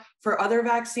 Mercola? For other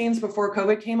vaccines before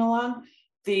COVID came along,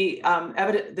 the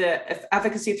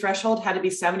efficacy threshold had to be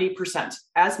 70%,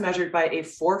 as measured by a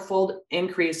 4-fold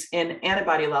increase in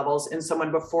antibody levels in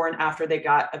someone before and after they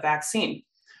got a vaccine.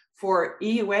 For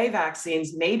EUA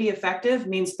vaccines, may be effective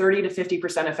means 30 to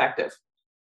 50% effective.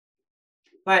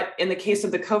 But in the case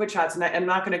of the COVID shots, and I'm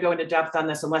not going to go into depth on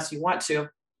this unless you want to.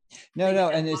 No,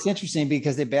 and it's interesting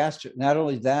because they bashed. Not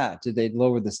only that did they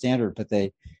lower the standard, but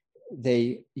they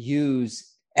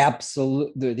use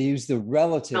the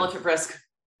relative risk.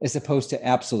 as opposed to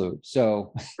absolute.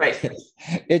 So Right.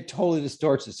 it totally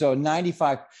distorts it. So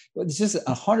 95, it's just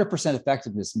 100%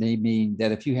 effectiveness may mean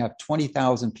that if you have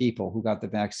 20,000 people who got the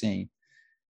vaccine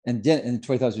and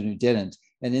 20,000 who didn't,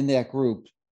 and in that group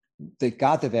that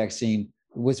got the vaccine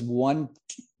was one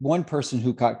person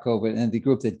who caught COVID, and the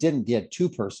group that didn't, you had two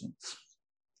persons.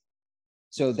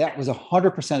 So that was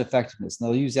 100% effectiveness. And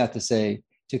they'll use that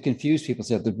to confuse people.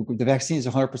 So the vaccine is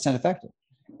 100% effective.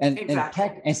 And,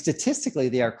 exactly. and statistically,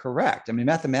 they are correct. I mean,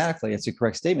 mathematically, it's a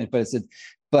correct statement,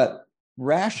 but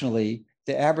rationally,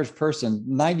 the average person,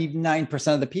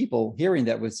 99% of the people hearing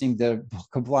that would seem to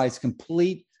comply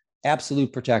complete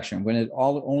absolute protection when it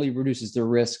only reduces the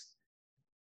risk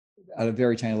at a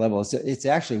very tiny level. It's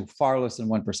actually far less than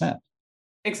 1%.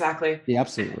 Exactly. The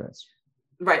absolute risk.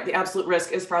 Right. The absolute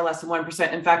risk is far less than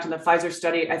 1%. In fact, in the Pfizer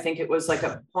study, I think it was like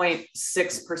a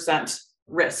 0.6%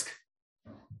 risk,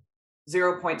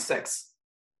 0.6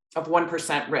 of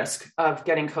 1% risk of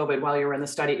getting COVID while you were in the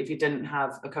study if you didn't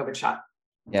have a COVID shot.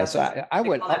 Yeah. So I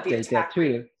would update that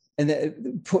too.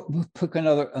 And put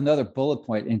another bullet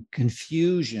point in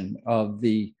confusion of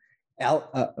the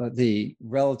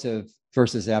relative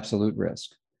versus absolute risk.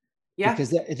 Yeah.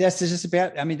 Because that's just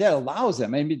about, I mean, that allows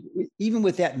them. I mean, even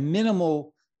with that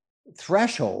minimal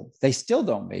threshold, they still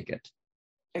don't make it.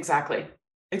 Exactly.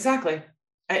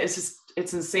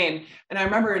 It's insane. And I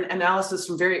remember an analysis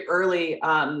from very early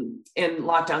in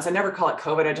lockdowns. I never call it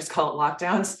COVID, I just call it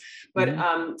lockdowns. But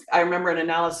I remember an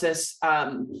analysis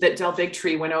that Del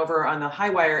Bigtree went over on the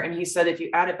Highwire, and he said if you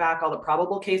added back all the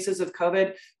probable cases of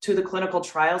COVID to the clinical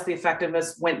trials, the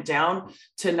effectiveness went down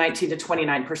to 19 to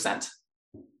 29%.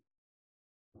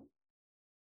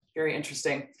 Very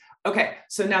interesting. Okay,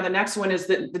 so now the next one is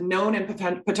that the known and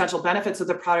potential benefits of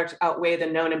the product outweigh the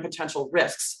known and potential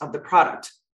risks of the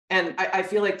product. And I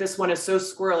feel like this one is so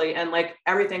squirrely, and like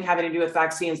everything having to do with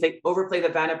vaccines, they overplay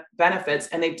the benefits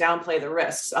and they downplay the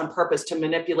risks on purpose to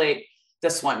manipulate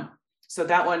this one. So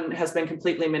that one has been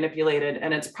completely manipulated,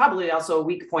 and it's probably also a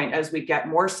weak point as we get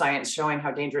more science showing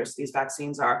how dangerous these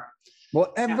vaccines are.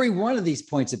 Well, every one of these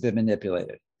points have been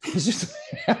manipulated. It's just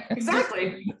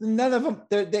exactly. None of them.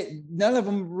 None of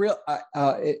them real.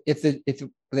 If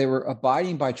they were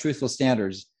abiding by truthful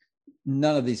standards,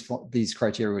 none of these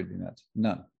criteria would be met.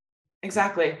 None.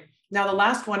 Exactly. Now, the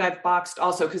last one I've boxed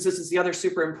also, because this is the other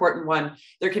super important one,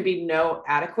 there can be no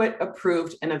adequate,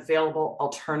 approved, and available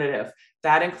alternative.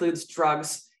 That includes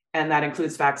drugs and that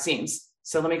includes vaccines.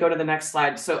 So let me go to the next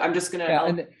slide. So I'm just going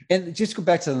to... and just go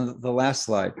back to the last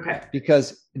slide, okay.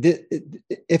 Because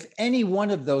if any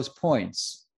one of those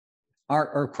points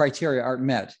or criteria aren't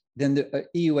met, then the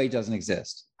EUA doesn't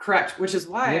exist. Correct, which is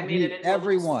why I made it into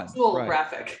everyone. A stool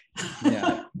graphic.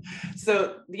 Yeah.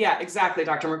 So yeah, exactly,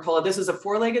 Dr. Mercola. This is a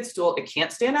 4-legged stool. It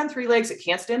can't stand on 3 legs. It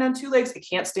can't stand on 2 legs. It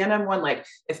can't stand on 1 leg.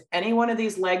 If any one of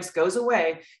these legs goes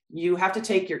away, you have to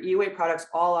take your EUA products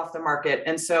all off the market.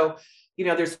 And so,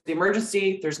 there's the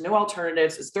emergency, there's no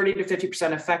alternatives. It's 30 to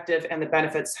 50% effective, and the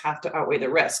benefits have to outweigh the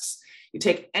risks. You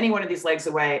take any one of these legs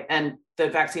away and the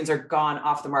vaccines are gone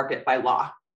off the market by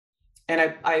law.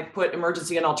 And I put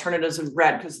emergency and alternatives in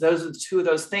red because those are 2 of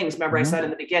those things. Remember, I said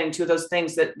in the beginning, 2 of those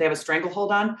things that they have a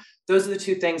stranglehold on. Those are the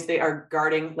 2 things they are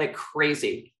guarding like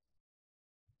crazy.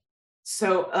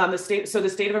 So the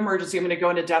state of emergency, I'm going to go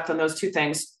into depth on those 2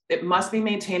 things. It must be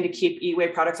maintained to keep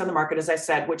EUA products on the market, as I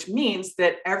said, which means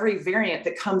that every variant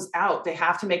that comes out, they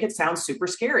have to make it sound super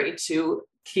scary to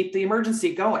keep the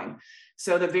emergency going.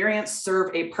 So the variants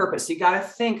serve a purpose. You got to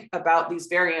think about these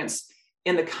variants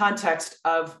in the context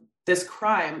of this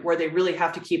crime where they really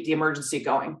have to keep the emergency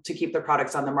going to keep their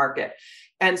products on the market.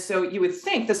 And so you would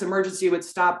think this emergency would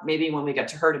stop maybe when we get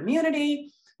to herd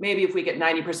immunity, maybe if we get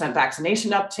 90%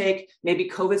 vaccination uptake, maybe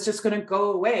COVID's just going to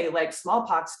go away like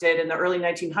smallpox did in the early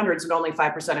 1900s when only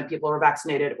 5% of people were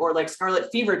vaccinated, or like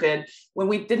scarlet fever did when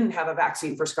we didn't have a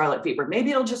vaccine for scarlet fever. Maybe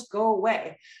it'll just go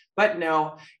away. But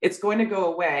no, it's going to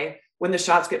go away when the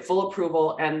shots get full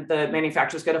approval and the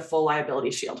manufacturers get a full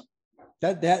liability shield.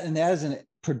 That is a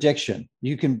prediction.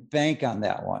 You can bank on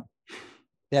that one.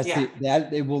 That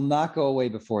it will not go away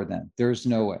before then. There's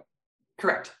no way.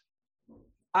 Correct.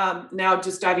 Now,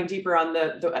 just diving deeper on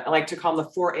I like to call them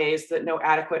the 4 A's, that no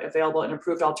adequate, available, and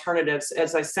approved alternatives.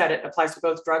 As I said, it applies to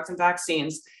both drugs and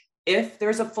vaccines. If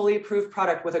there's a fully approved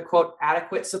product with a quote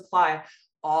adequate supply,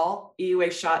 all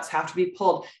EUA shots have to be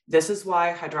pulled. This is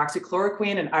why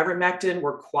hydroxychloroquine and ivermectin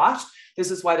were quashed.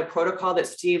 This is why the protocol that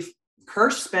Steve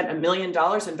Kirsch spent $1 million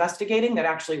investigating that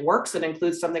actually works. It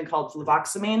includes something called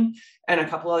fluvoxamine and a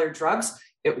couple other drugs.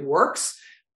 It works.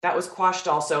 That was quashed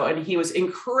also. And he was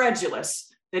incredulous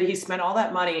that he spent all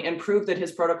that money and proved that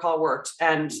his protocol worked,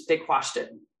 and they quashed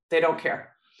it. They don't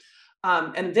care.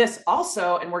 And this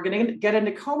also, and we're going to get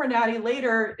into Comirnaty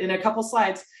later in a couple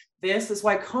slides. This is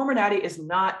why Comirnaty is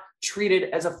not treated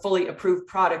as a fully approved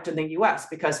product in the US,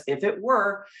 because if it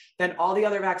were, then all the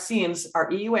other vaccines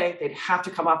are EUA, they'd have to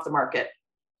come off the market.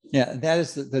 Yeah, that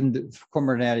is the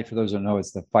Comirnaty, for those who know,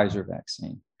 it's the Pfizer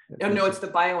vaccine. No, it's the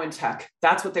BioNTech.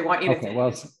 That's what they want you to think.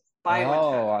 Well,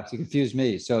 BioNTech. You confused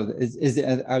me. So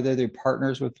are they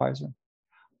partners with Pfizer?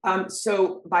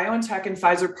 So BioNTech and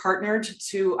Pfizer partnered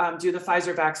to do the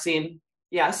Pfizer vaccine,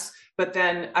 yes. But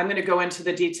then I'm going to go into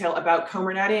the detail about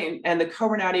Comirnaty, and the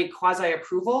Comirnaty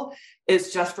quasi-approval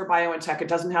is just for BioNTech. It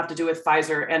doesn't have to do with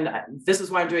Pfizer. And this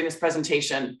is why I'm doing this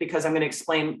presentation, because I'm going to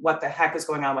explain what the heck is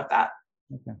going on with that.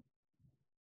 Okay.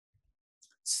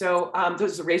 So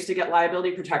there's a race to get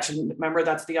liability protection. Remember,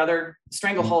 that's the other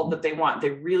stranglehold that they want. They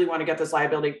really want to get this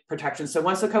liability protection. So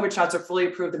once the COVID shots are fully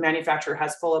approved, the manufacturer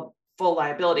has full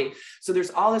liability. So there's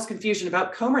all this confusion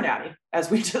about Comirnaty, as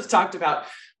we just talked about.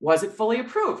 Was it fully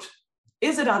approved?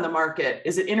 Is it on the market?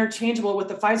 Is it interchangeable with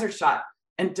the Pfizer shot?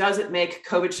 And does it make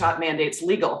COVID shot mandates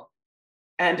legal?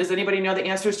 And does anybody know the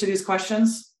answers to these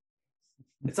questions?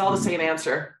 It's all the same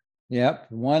answer. Yep.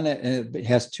 One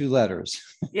has two letters.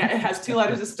 Yeah, it has two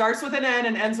letters. It starts with an N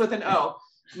and ends with an O.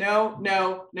 No,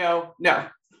 no, no, no.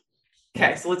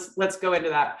 Okay, so let's go into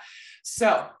that.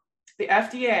 So the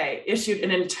FDA issued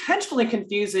an intentionally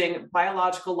confusing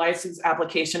biological license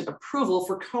application approval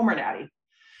for Comirnaty.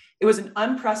 It was an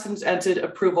unprecedented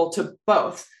approval to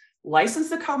both license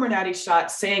the Comirnaty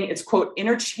shot, saying it's, quote,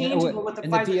 interchangeable with the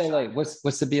Pfizer BLA. shot.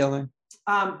 What's the BLA?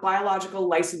 Biological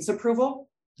license approval.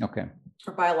 Okay.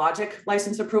 Or biologic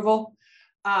license approval.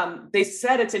 They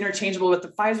said it's interchangeable with the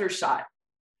Pfizer shot,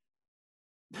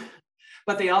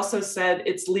 but they also said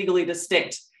it's legally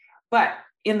distinct. But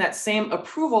in that same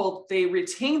approval, they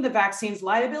retained the vaccine's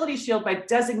liability shield by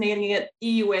designating it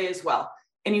EUA as well.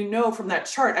 And you know from that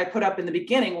chart I put up in the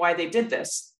beginning why they did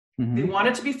this. Mm-hmm. They want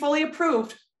it to be fully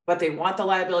approved, but they want the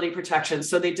liability protection.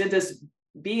 So they did this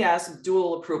BS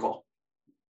dual approval.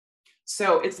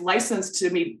 So it's licensed to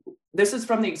be, this is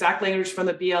from the exact language from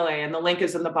the BLA, and the link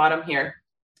is in the bottom here.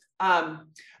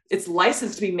 It's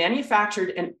licensed to be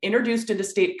manufactured and introduced into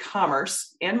state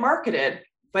commerce and marketed,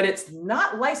 but it's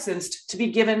not licensed to be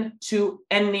given to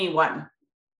anyone.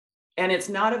 And it's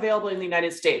not available in the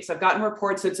United States. I've gotten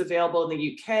reports it's available in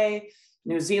the UK,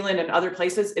 New Zealand, and other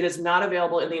places. It is not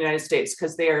available in the United States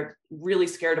because they are really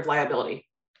scared of liability.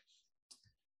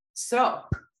 So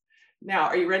now,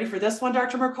 are you ready for this one,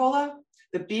 Dr. Mercola?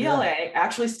 The BLA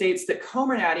actually states that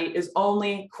Comirnaty is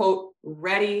only, quote,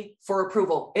 ready for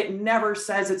approval. It never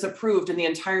says it's approved in the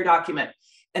entire document.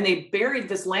 And they buried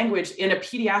this language in a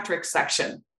pediatric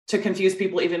section to confuse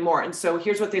people even more. And so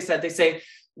here's what they said. They say,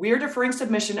 we are deferring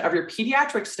submission of your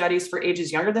pediatric studies for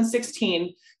ages younger than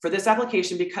 16 for this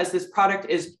application because this product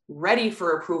is ready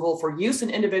for approval for use in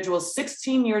individuals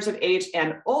 16 years of age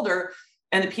and older,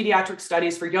 and the pediatric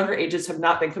studies for younger ages have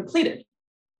not been completed.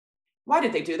 Why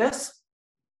did they do this?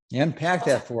 Unpack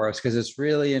that for us, because it's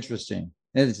really interesting.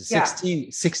 It's 16, yeah.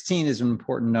 16 is an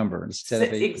important number instead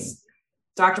of 18.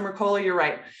 Dr. Mercola, you're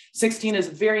right. 16 is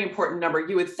a very important number.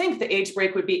 You would think the age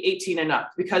break would be 18 and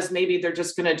up because maybe they're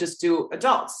just going to just do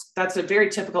adults. That's a very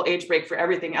typical age break for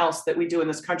everything else that we do in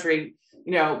this country.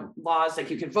 You know, laws like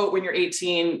you can vote when you're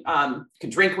 18, you can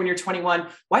drink when you're 21.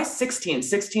 Why 16?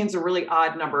 16 is a really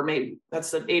odd number. Maybe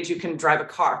that's the age you can drive a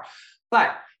car.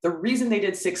 But the reason they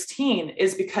did 16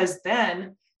 is because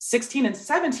then 16 and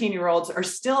 17-year-olds are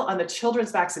still on the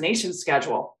children's vaccination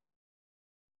schedule.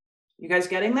 You guys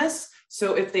getting this?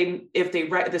 So if the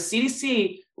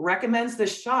CDC recommends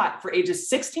this shot for ages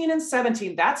 16 and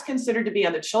 17, that's considered to be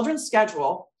on the children's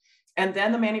schedule. And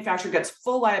then the manufacturer gets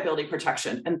full liability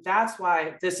protection. And that's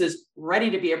why this is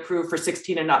ready to be approved for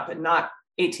 16 and up and not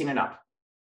 18 and up.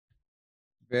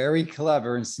 Very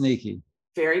clever and sneaky.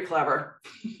 Very clever.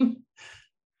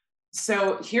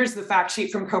 So here's the fact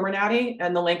sheet from Comirnaty,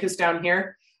 and the link is down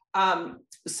here.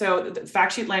 So the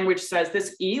fact sheet language says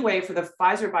this EUA for the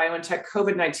Pfizer-BioNTech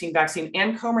COVID-19 vaccine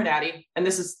and Comirnaty, and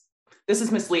this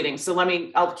is misleading. So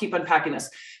I'll keep unpacking this.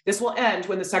 This will end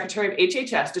when the Secretary of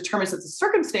HHS determines that the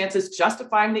circumstances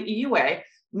justifying the EUA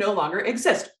no longer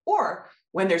exist, or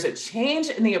when there's a change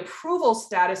in the approval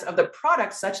status of the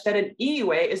product such that an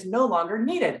EUA is no longer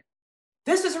needed.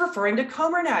 This is referring to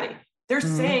Comirnaty. They're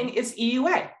saying it's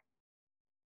EUA.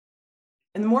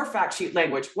 And more fact sheet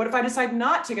language. What if I decide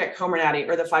not to get Comirnaty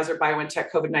or the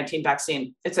Pfizer-BioNTech COVID-19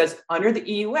 vaccine? It says under the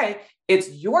EUA, it's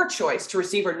your choice to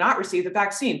receive or not receive the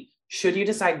vaccine. Should you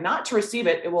decide not to receive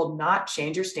it, it will not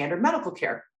change your standard medical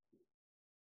care.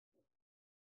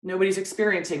 Nobody's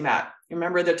experiencing that.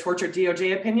 Remember the tortured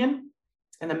DOJ opinion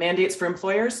and the mandates for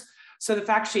employers? So the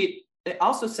fact sheet it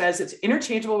also says it's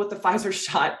interchangeable with the Pfizer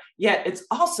shot, yet it's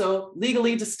also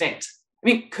legally distinct. I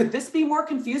mean, could this be more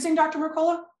confusing, Dr.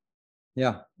 Mercola?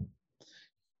 Yeah.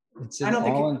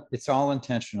 It's all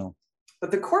intentional.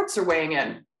 But the courts are weighing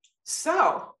in.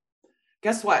 So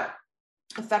guess what?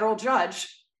 A federal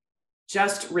judge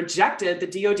just rejected the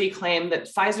DoD claim that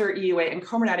Pfizer, EUA, and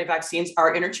Comirnaty vaccines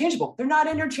are interchangeable. They're not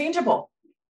interchangeable.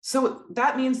 So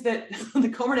that means that the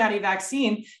Comirnaty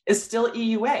vaccine is still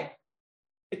EUA.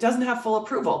 It doesn't have full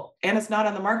approval, and it's not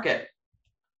on the market.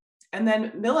 And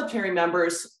then military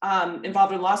members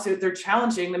involved in a lawsuit, they're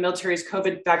challenging the military's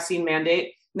COVID vaccine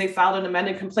mandate, and they filed an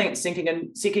amended complaint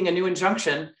seeking a new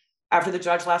injunction after the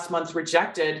judge last month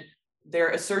rejected their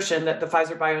assertion that the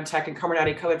Pfizer, BioNTech, and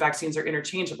Comirnaty COVID vaccines are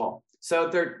interchangeable. So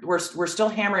we're still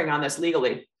hammering on this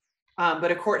legally.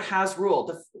 But a court has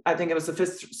ruled, I think it was the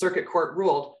Fifth Circuit Court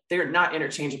ruled, they are not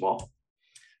interchangeable.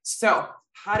 So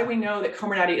how do we know that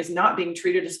Comirnaty is not being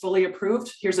treated as fully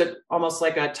approved? Here's almost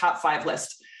like a top 5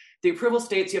 list. The approval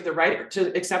states you have the right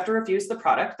to accept or refuse the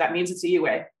product. That means it's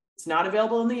EUA. It's not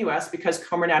available in the US because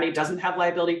Comirnaty doesn't have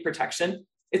liability protection.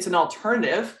 It's an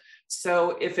alternative.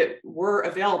 So if it were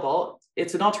available,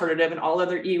 it's an alternative and all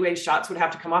other EUA shots would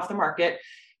have to come off the market.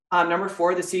 Number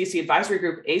 4, the CDC advisory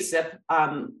group, ACIP,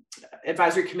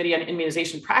 Advisory Committee on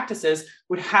Immunization Practices,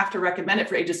 would have to recommend it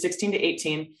for ages 16 to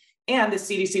 18. And the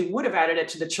CDC would have added it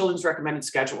to the children's recommended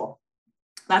schedule.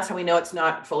 That's how we know it's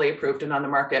not fully approved and on the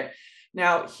market.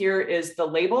 Now, here is the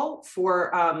label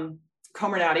for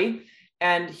Comirnaty.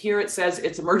 And here it says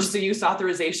it's emergency use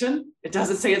authorization. It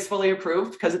doesn't say it's fully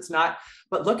approved because it's not.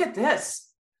 But look at this.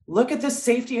 Look at this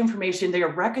safety information. They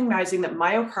are recognizing that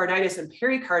myocarditis and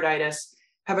pericarditis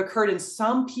have occurred in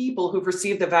some people who've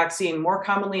received the vaccine, more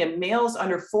commonly in males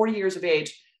under 40 years of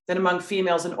age than among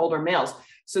females and older males.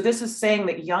 So this is saying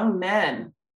that young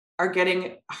men are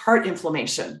getting heart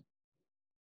inflammation.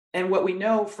 And what we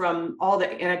know from all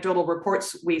the anecdotal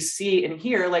reports we see and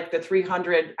hear, like the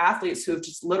 300 athletes who've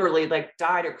just literally like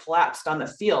died or collapsed on the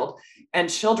field, and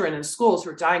children in schools who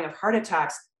are dying of heart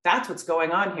attacks, that's what's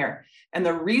going on here. And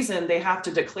the reason they have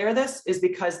to declare this is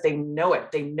because they know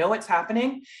it. They know it's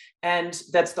happening. And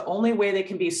that's the only way they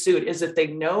can be sued is if they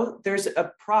know there's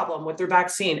a problem with their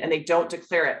vaccine and they don't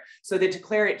declare it. So they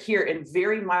declare it here in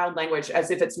very mild language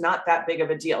as if it's not that big of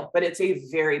a deal, but it's a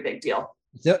very big deal.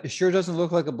 It sure doesn't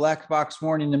look like a black box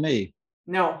warning to me.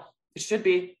 No, it should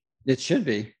be. It should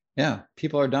be. Yeah.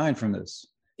 People are dying from this.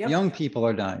 Yep. Young people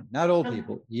are dying, not old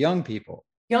people, young people.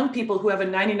 Young people who have a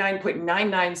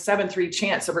 99.9973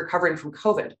 chance of recovering from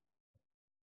COVID.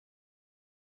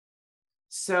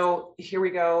 So here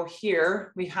we go.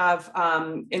 Here we have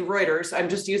in Reuters, I'm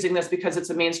just using this because it's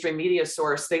a mainstream media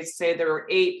source. They say there are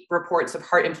 8 reports of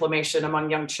heart inflammation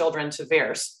among young children to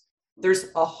VAERS. There's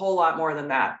a whole lot more than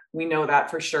that. We know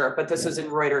that for sure, but this is in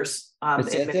Reuters.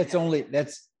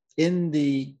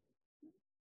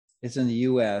 It's in the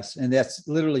US, and that's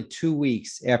literally 2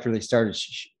 weeks after they started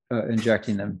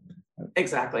injecting them.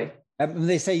 Exactly. When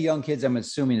they say young kids, I'm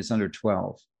assuming it's under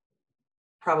 12.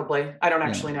 Probably. I don't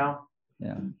actually know.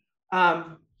 Yeah.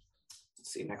 Let's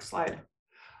see, next slide.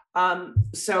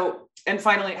 And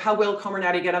finally, how will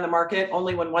Comirnaty get on the market?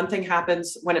 Only when one thing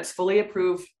happens, when it's fully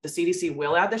approved, the CDC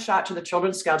will add the shot to the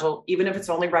children's schedule, even if it's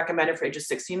only recommended for ages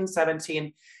 16 and 17.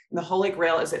 And the holy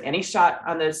grail is that any shot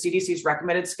on the CDC's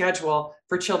recommended schedule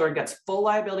for children gets full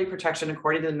liability protection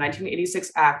according to the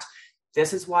 1986 Act.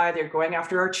 This is why they're going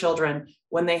after our children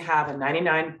when they have a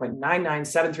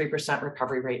 99.9973%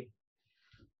 recovery rate.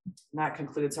 And that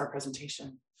concludes our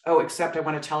presentation. Oh, except I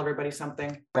want to tell everybody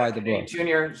something. Buy the book.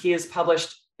 Jr., he has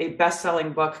published a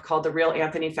best-selling book called The Real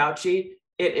Anthony Fauci.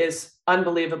 It is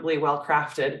unbelievably well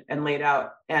crafted and laid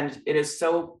out, and it is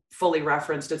so fully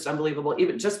referenced. It's unbelievable.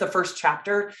 Even just the first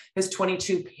chapter has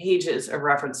 22 pages of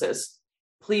references.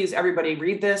 Please, everybody,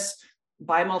 read this,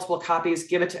 buy multiple copies,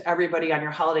 give it to everybody on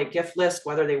your holiday gift list,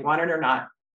 whether they want it or not.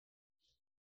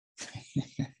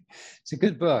 It's a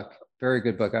good book. Very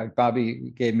good book.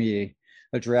 Bobby gave me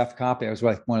a draft copy. I was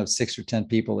like one of 6 or 10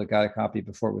 people that got a copy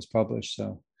before it was published.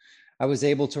 So I was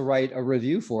able to write a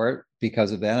review for it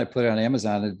because of that. I put it on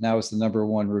Amazon, and now it's the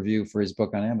 #1 review for his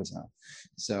book on Amazon.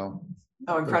 So,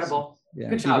 oh, incredible!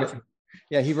 Yeah, good job.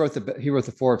 He wrote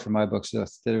the foreword for my book, so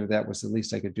that was the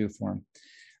least I could do for him.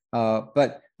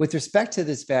 But with respect to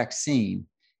this vaccine,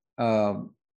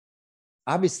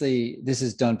 obviously this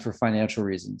is done for financial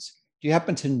reasons. Do you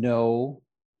happen to know?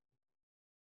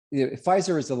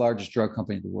 Pfizer is the largest drug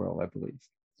company in the world, I believe.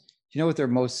 Do you know what their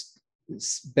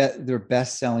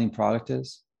best-selling product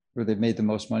is, where they've made the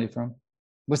most money from?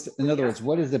 In other words,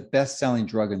 what is the best-selling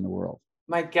drug in the world?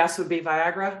 My guess would be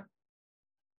Viagra.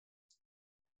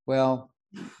 Well,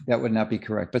 that would not be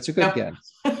correct, but it's a good No.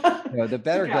 guess. The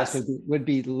better guess would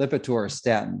be Lipitor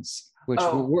statins, which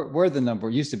were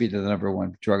used to be the number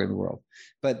one drug in the world,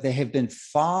 but they have been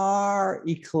far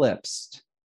eclipsed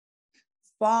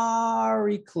by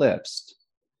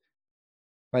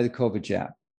the COVID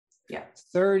jab. Yeah.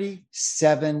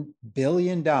 $37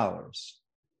 billion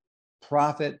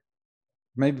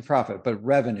but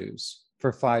revenues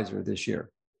for Pfizer this year.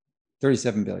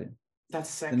 37 billion. That's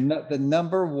sick. The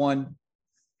number one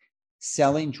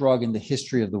selling drug in the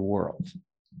history of the world.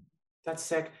 That's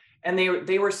sick. And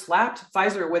they were slapped,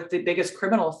 Pfizer, with the biggest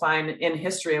criminal fine in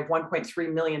history of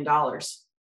 $1.3 million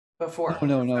before.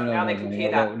 No. Now they can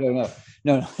pay that.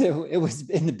 No. It was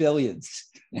in the billions.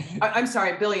 I'm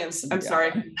sorry, billions. I'm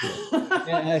sorry.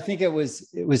 And I think it was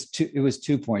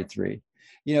 2.3.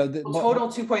 The total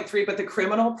 2.3, but the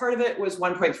criminal part of it was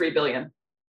 1.3 billion.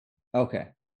 Okay.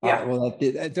 Yeah. Well,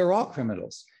 they're all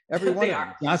criminals. Every one of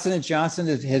them. Johnson & Johnson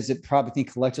has probably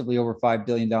collectively over $5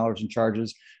 billion in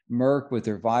charges. Merck with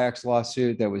their Vioxx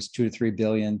lawsuit, that was 2 to 3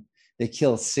 billion. They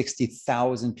killed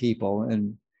 60,000 people.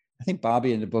 And I think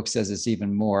Bobby in the book says it's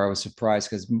even more. I was surprised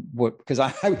because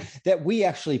we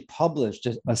actually published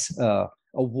a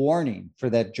warning for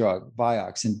that drug,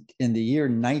 Vioxx, in the year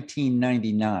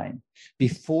 1999,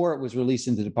 before it was released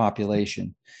into the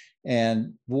population,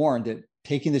 and warned that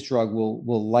taking this drug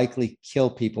will likely kill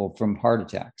people from heart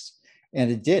attacks.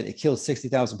 And it did. It killed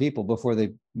 60,000 people before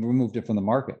they removed it from the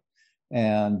market.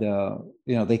 And,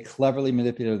 they cleverly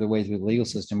manipulated their way through the legal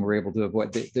system, were able to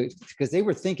avoid because they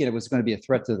were thinking it was going to be a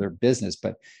threat to their business.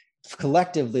 But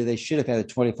collectively, they should have had a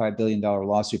 $25 billion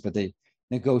lawsuit, but they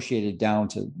negotiated down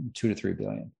to 2 to 3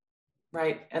 billion.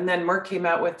 Right. And then Merck came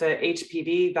out with the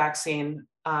HPV vaccine,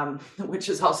 which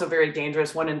is also very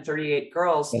dangerous. 1 in 38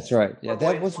 girls. That's right. Yeah,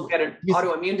 will get an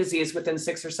autoimmune disease within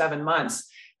 6 or 7 months.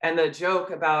 And the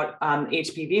joke about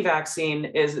HPV vaccine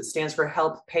is it stands for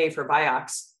Help Pay for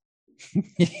Vioxx.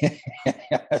 Yeah,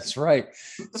 that's right.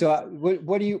 So,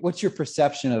 what's your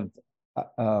perception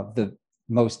of the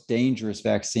most dangerous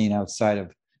vaccine outside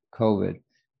of COVID?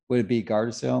 Would it be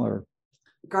Gardasil or?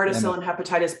 Gardasil and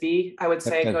hepatitis B, I would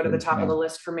say, go to the top of the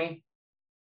list for me.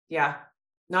 Yeah.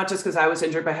 Not just because I was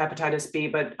injured by hepatitis B,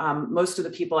 but most of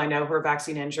the people I know who are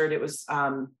vaccine injured, it was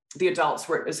the adults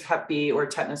where it was Hep B or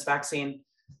tetanus vaccine.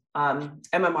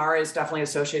 MMR is definitely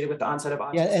associated with the onset of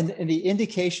autism. Yeah, and the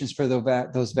indications for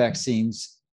those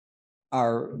vaccines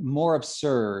are more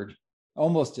absurd,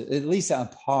 almost at least on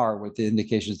par with the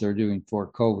indications they're doing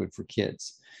for COVID for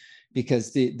kids.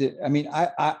 Because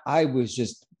I was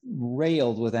just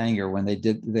railed with anger when they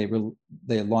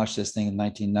launched this thing in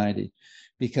 1990,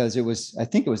 because I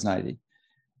think it was 90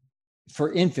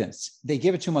 for infants. They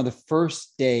give it to them on the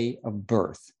first day of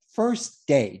birth,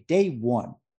 day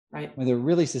one, right, when they're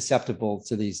really susceptible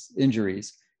to these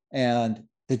injuries. And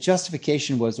the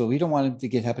justification was, well, we don't want them to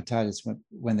get hepatitis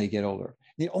when they get older.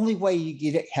 The only way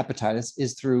you get hepatitis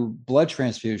is through blood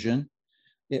transfusion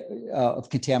of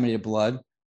contaminated blood,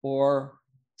 or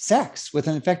sex with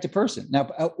an infected person. Now,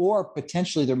 or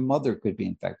potentially their mother could be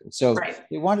infected. So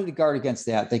They wanted to guard against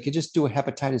that. They could just do a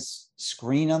hepatitis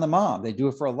screen on the mom. They do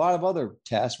it for a lot of other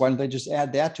tests. Why don't they just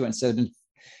add that to it instead of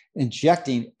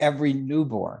injecting every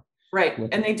newborn? Right.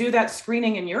 And they do that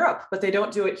screening in Europe, but they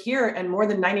don't do it here. And more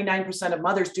than 99% of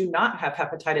mothers do not have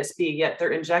hepatitis B, yet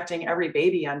they're injecting every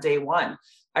baby on day one.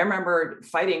 I remember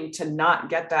fighting to not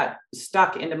get that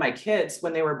stuck into my kids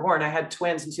when they were born. I had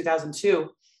twins in 2002.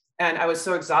 And I was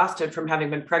so exhausted from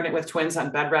having been pregnant with twins on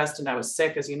bed rest, and I was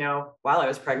sick, as you know, while I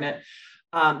was pregnant,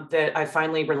 that I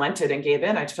finally relented and gave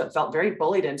in. I felt very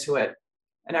bullied into it,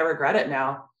 and I regret it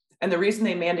now. And the reason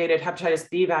they mandated hepatitis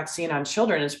B vaccine on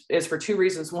children is for 2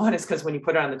 reasons. One is because when you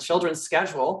put it on the children's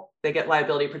schedule, they get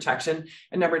liability protection.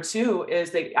 And number 2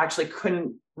 is they actually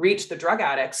couldn't reach the drug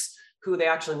addicts who they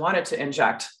actually wanted to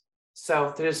inject.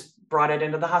 So they just brought it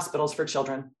into the hospitals for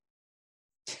children.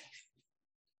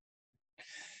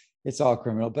 It's all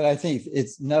criminal, but I think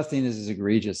nothing is as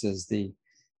egregious as the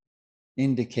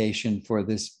indication for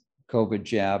this COVID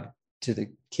jab to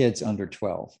the kids under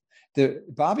 12.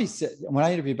 Bobby said, when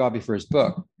I interviewed Bobby for his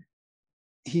book,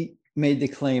 he made the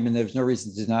claim, and there's no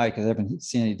reason to deny it because I haven't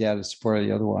seen any data to support it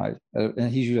otherwise.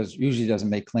 And he usually doesn't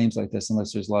make claims like this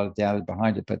unless there's a lot of data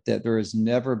behind it, but that there has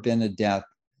never been a death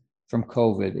from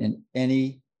COVID in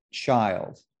any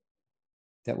child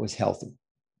that was healthy.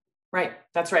 Right.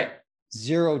 That's right.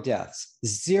 0 deaths.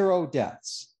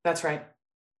 That's right.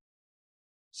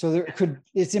 So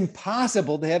it's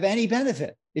impossible to have any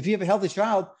benefit. If you have a healthy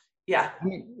child, yeah, I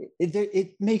mean,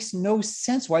 it makes no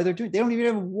sense why they're doing it. They don't even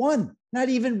have not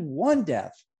even one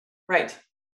death. Right.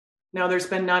 No, there's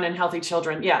been none in healthy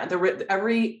children. Yeah,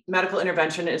 every medical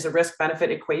intervention is a risk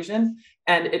benefit equation,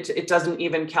 and it doesn't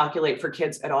even calculate for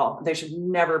kids at all. They should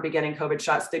never be getting COVID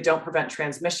shots. They don't prevent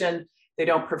transmission. They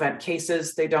don't prevent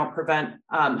cases. They don't prevent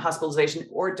hospitalization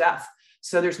or death.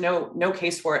 So there's no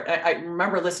case for it. I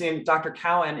remember listening to Dr.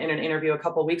 Cowan in an interview a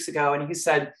couple of weeks ago, and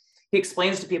he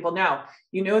explains to people, now,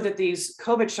 you know that these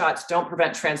COVID shots don't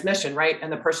prevent transmission, right?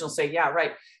 And the person will say, yeah,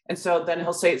 right. And so then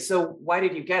he'll say, so why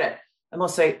did you get it? And they'll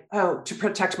say, oh, to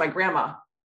protect my grandma.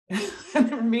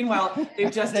 And meanwhile, they've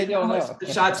just acknowledged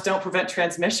the shots don't prevent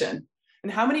transmission.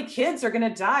 And how many kids are going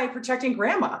to die protecting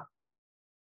grandma?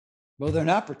 Well, they're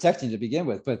not protecting to begin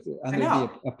with, but under the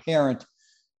apparent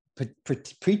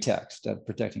pretext of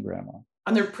protecting grandma.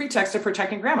 Under pretext of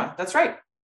protecting grandma. That's right.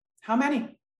 How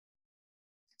many?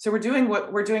 So we're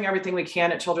doing everything we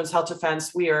can at Children's Health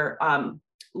Defense. We are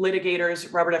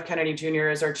litigators. Robert F. Kennedy Jr.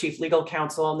 is our chief legal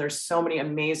counsel, and there's so many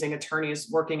amazing attorneys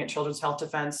working at Children's Health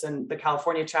Defense and the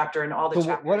California chapter and all the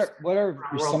chapters. What are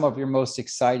some of your most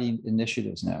exciting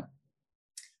initiatives now?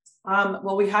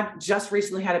 Well, we just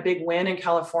recently had a big win in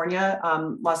California.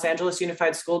 Los Angeles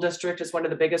Unified School District is one of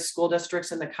the biggest school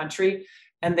districts in the country,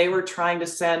 and they were trying to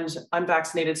send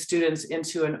unvaccinated students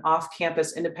into an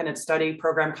off-campus independent study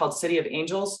program called City of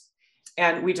Angels,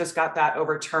 and we just got that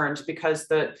overturned because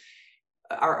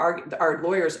our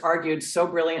lawyers argued so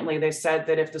brilliantly. They said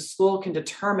that if the school can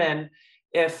determine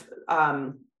if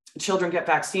children get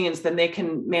vaccines, then they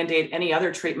can mandate any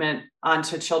other treatment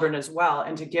onto children as well.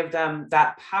 And to give them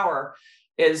that power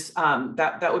is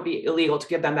that would be illegal to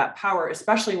give them that power,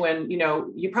 especially when,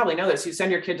 you probably know this, you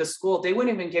send your kid to school, they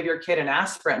wouldn't even give your kid an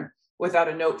aspirin without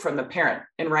a note from the parent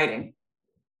in writing.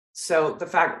 So the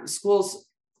fact schools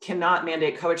cannot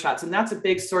mandate COVID shots. And that's a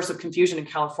big source of confusion in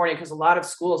California because a lot of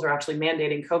schools are actually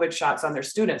mandating COVID shots on their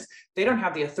students. They don't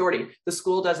have the authority. The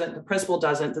school doesn't, the principal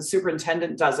doesn't, the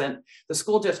superintendent doesn't, the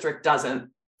school district doesn't.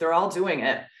 They're all doing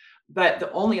it. But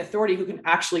the only authority who can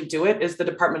actually do it is the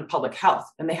Department of Public Health.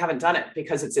 And they haven't done it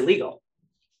because it's illegal.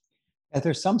 And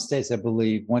there's some states, I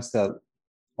believe, once the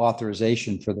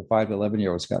authorization for the 5 to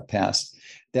 11-year-olds got passed,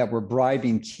 that were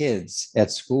bribing kids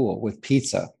at school with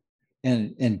pizza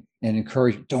and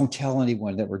encourage, don't tell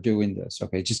anyone that we're doing this.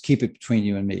 Okay, just keep it between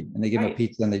you and me. And they give them a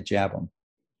pizza and they jab them.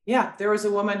 Yeah, there was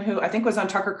a woman who I think was on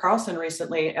Tucker Carlson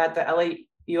recently at the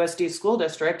LAUSD school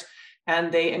district,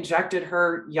 and they injected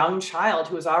her young child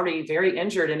who was already very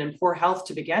injured and in poor health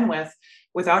to begin with,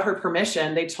 without her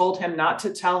permission. They told him not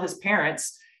to tell his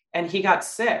parents, and he got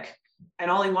sick,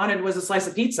 and all he wanted was a slice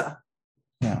of pizza.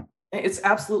 Yeah, it's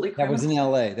absolutely criminal. That was in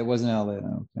LA. That wasn't LA.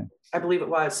 No, okay. I believe it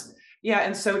was. Yeah,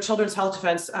 and so Children's Health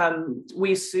Defense,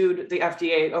 we sued the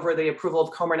FDA over the approval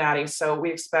of Comirnaty. So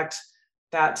we expect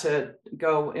that to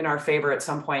go in our favor at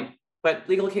some point. But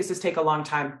legal cases take a long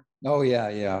time. Oh,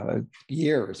 yeah.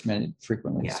 Years,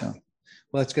 frequently. Yeah. So,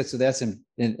 well, that's good. So that's in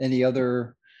any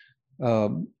other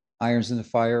irons in the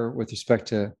fire with respect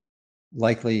to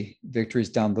likely victories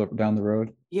down the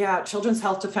road? Yeah, Children's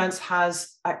Health Defense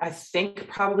has, I think,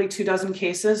 probably 24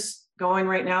 cases going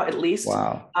right now, at least.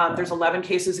 Wow. There's 11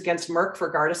 cases against Merck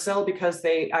for Gardasil because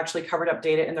they actually covered up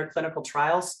data in their clinical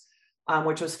trials,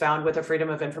 which was found with a Freedom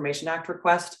of Information Act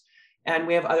request. And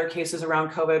we have other cases around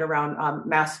COVID, around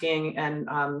masking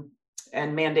and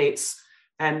mandates.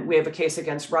 And we have a case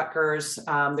against Rutgers.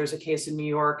 There's a case in New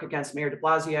York against Mayor de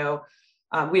Blasio.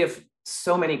 We have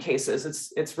so many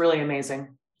cases. It's really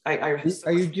amazing.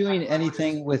 Are you doing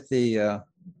anything with the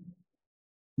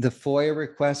FOIA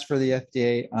request for the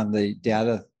FDA on the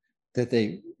data that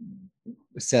they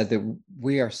said that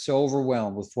we are so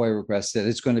overwhelmed with FOIA requests that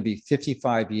it's going to be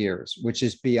 55 years, which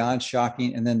is beyond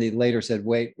shocking. And then they later said,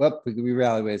 wait, we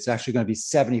reevaluated. It's actually going to be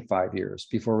 75 years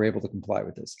before we're able to comply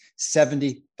with this.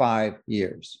 75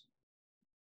 years.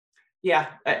 Yeah,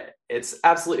 it's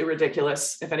absolutely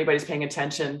ridiculous if anybody's paying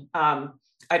attention.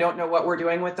 I don't know what we're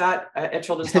doing with that at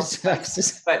Children's Health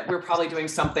Defense, but we're probably doing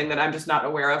something that I'm just not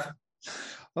aware of.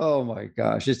 Oh my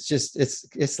gosh.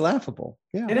 It's laughable.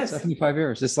 Yeah. It is 75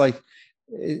 years. It's like,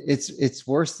 it's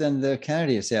worse than the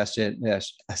Kennedy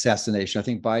assassination. I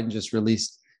think Biden just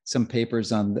released some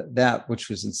papers on that, which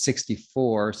was in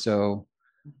 1964. So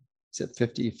is it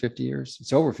 50 years?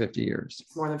 It's over 50 years.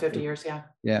 More than 50 years. Yeah.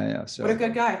 Yeah. So what a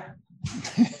good guy.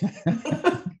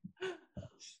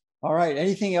 All right.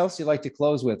 Anything else you'd like to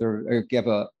close with or give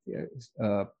a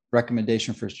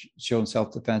recommendation for Children's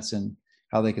Health Defense and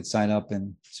how they could sign up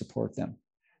and support them?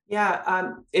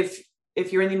 Yeah. If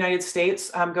If you're in the United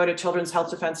States, go to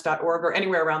children'shealthdefense.org, or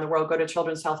anywhere around the world, go to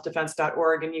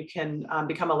children'shealthdefense.org, and you can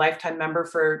become a lifetime member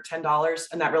for $10.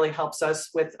 And that really helps us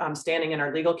with standing in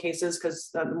our legal cases, because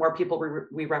the more people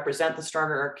we represent, the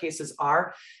stronger our cases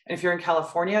are. And if you're in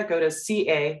California, go to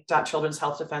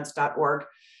ca.children'shealthdefense.org,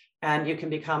 and you can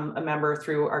become a member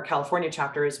through our California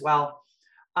chapter as well.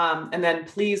 And then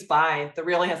please buy The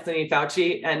Real Anthony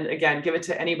Fauci. And again, give it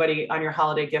to anybody on your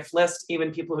holiday gift list,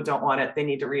 even people who don't want it. They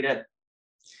need to read it.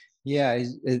 Yeah,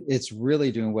 it's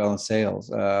really doing well in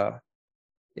sales. I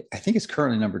think it's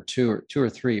currently number two or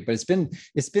three, but it's been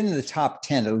in the top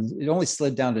 10. It only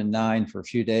slid down to 9 for a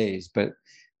few days, but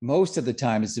most of the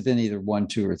time it's been either 1,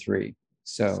 2, or 3.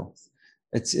 So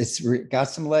it's got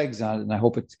some legs on it, and I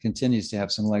hope it continues to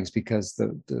have some legs, because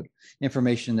the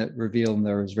information that revealed in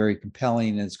there is very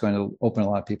compelling, and it's going to open a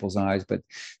lot of people's eyes. But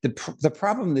the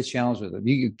problem, the challenge with it,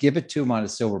 you give it to them on a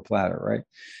silver platter, right?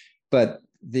 But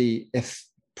if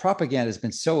propaganda has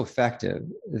been so effective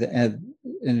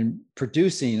in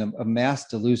producing a mass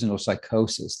delusional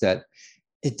psychosis that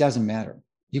it doesn't matter.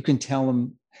 You can tell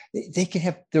them they can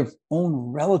have their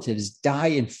own relatives die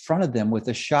in front of them with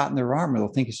a shot in their arm, and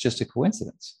they'll think it's just a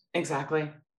coincidence. Exactly.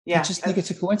 Yeah. They just think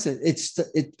it's a coincidence. It's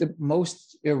the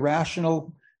most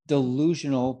irrational,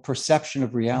 delusional perception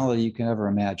of reality you can ever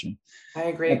imagine. I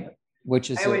agree.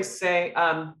 Which is, I always say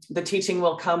the teaching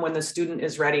will come when the student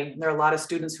is ready. There are a lot of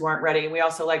students who aren't ready. And we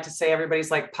also like to say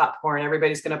everybody's like popcorn.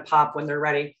 Everybody's going to pop when they're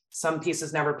ready. Some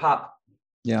pieces never pop.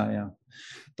 Yeah.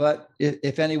 But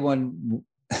if anyone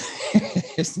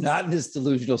is not in this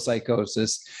delusional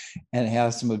psychosis and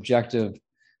has some objective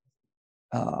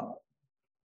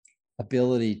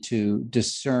ability to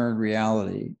discern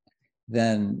reality,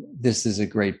 then this is a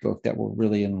great book that will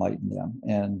really enlighten them.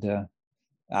 And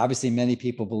obviously, many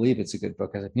people believe it's a good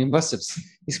book. I mean,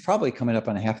 he's probably coming up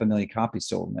on 500,000 copies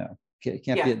sold now. Can't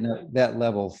be at that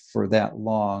level for that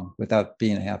long without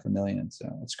being 500,000. So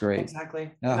it's great.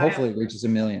 Exactly. Hopefully it reaches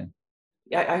 1 million.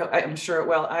 Yeah, I'm sure it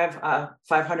will. I have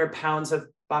 500 pounds of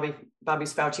Bobby's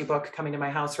Fauci book coming to my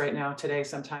house right now today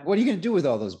sometime. What are you going to do with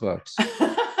all those books?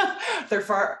 They're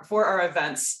for our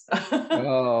events.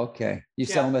 Oh, okay. You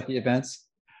sell them at the events?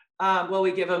 Well,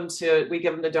 we give them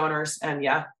to donors, and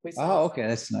okay.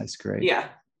 That's nice. Great. Yeah.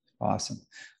 Awesome.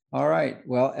 All right.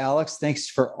 Well, Alex, thanks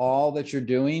for all that you're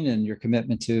doing and your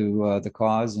commitment to the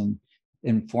cause and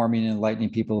informing and enlightening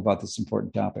people about this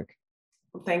important topic.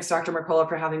 Well, thanks, Dr. Mercola,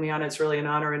 for having me on. It's really an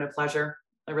honor and a pleasure.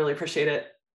 I really appreciate it.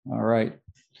 All right.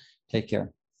 Take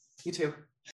care. You too.